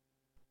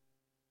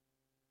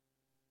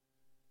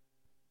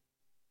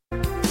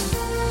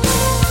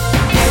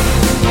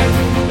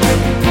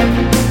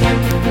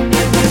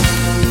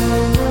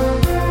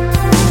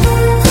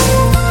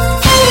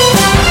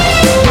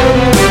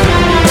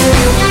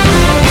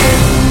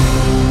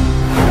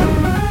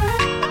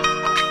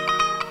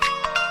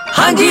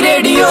 ਹਾਂਜੀ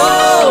ਰੇਡੀਓ।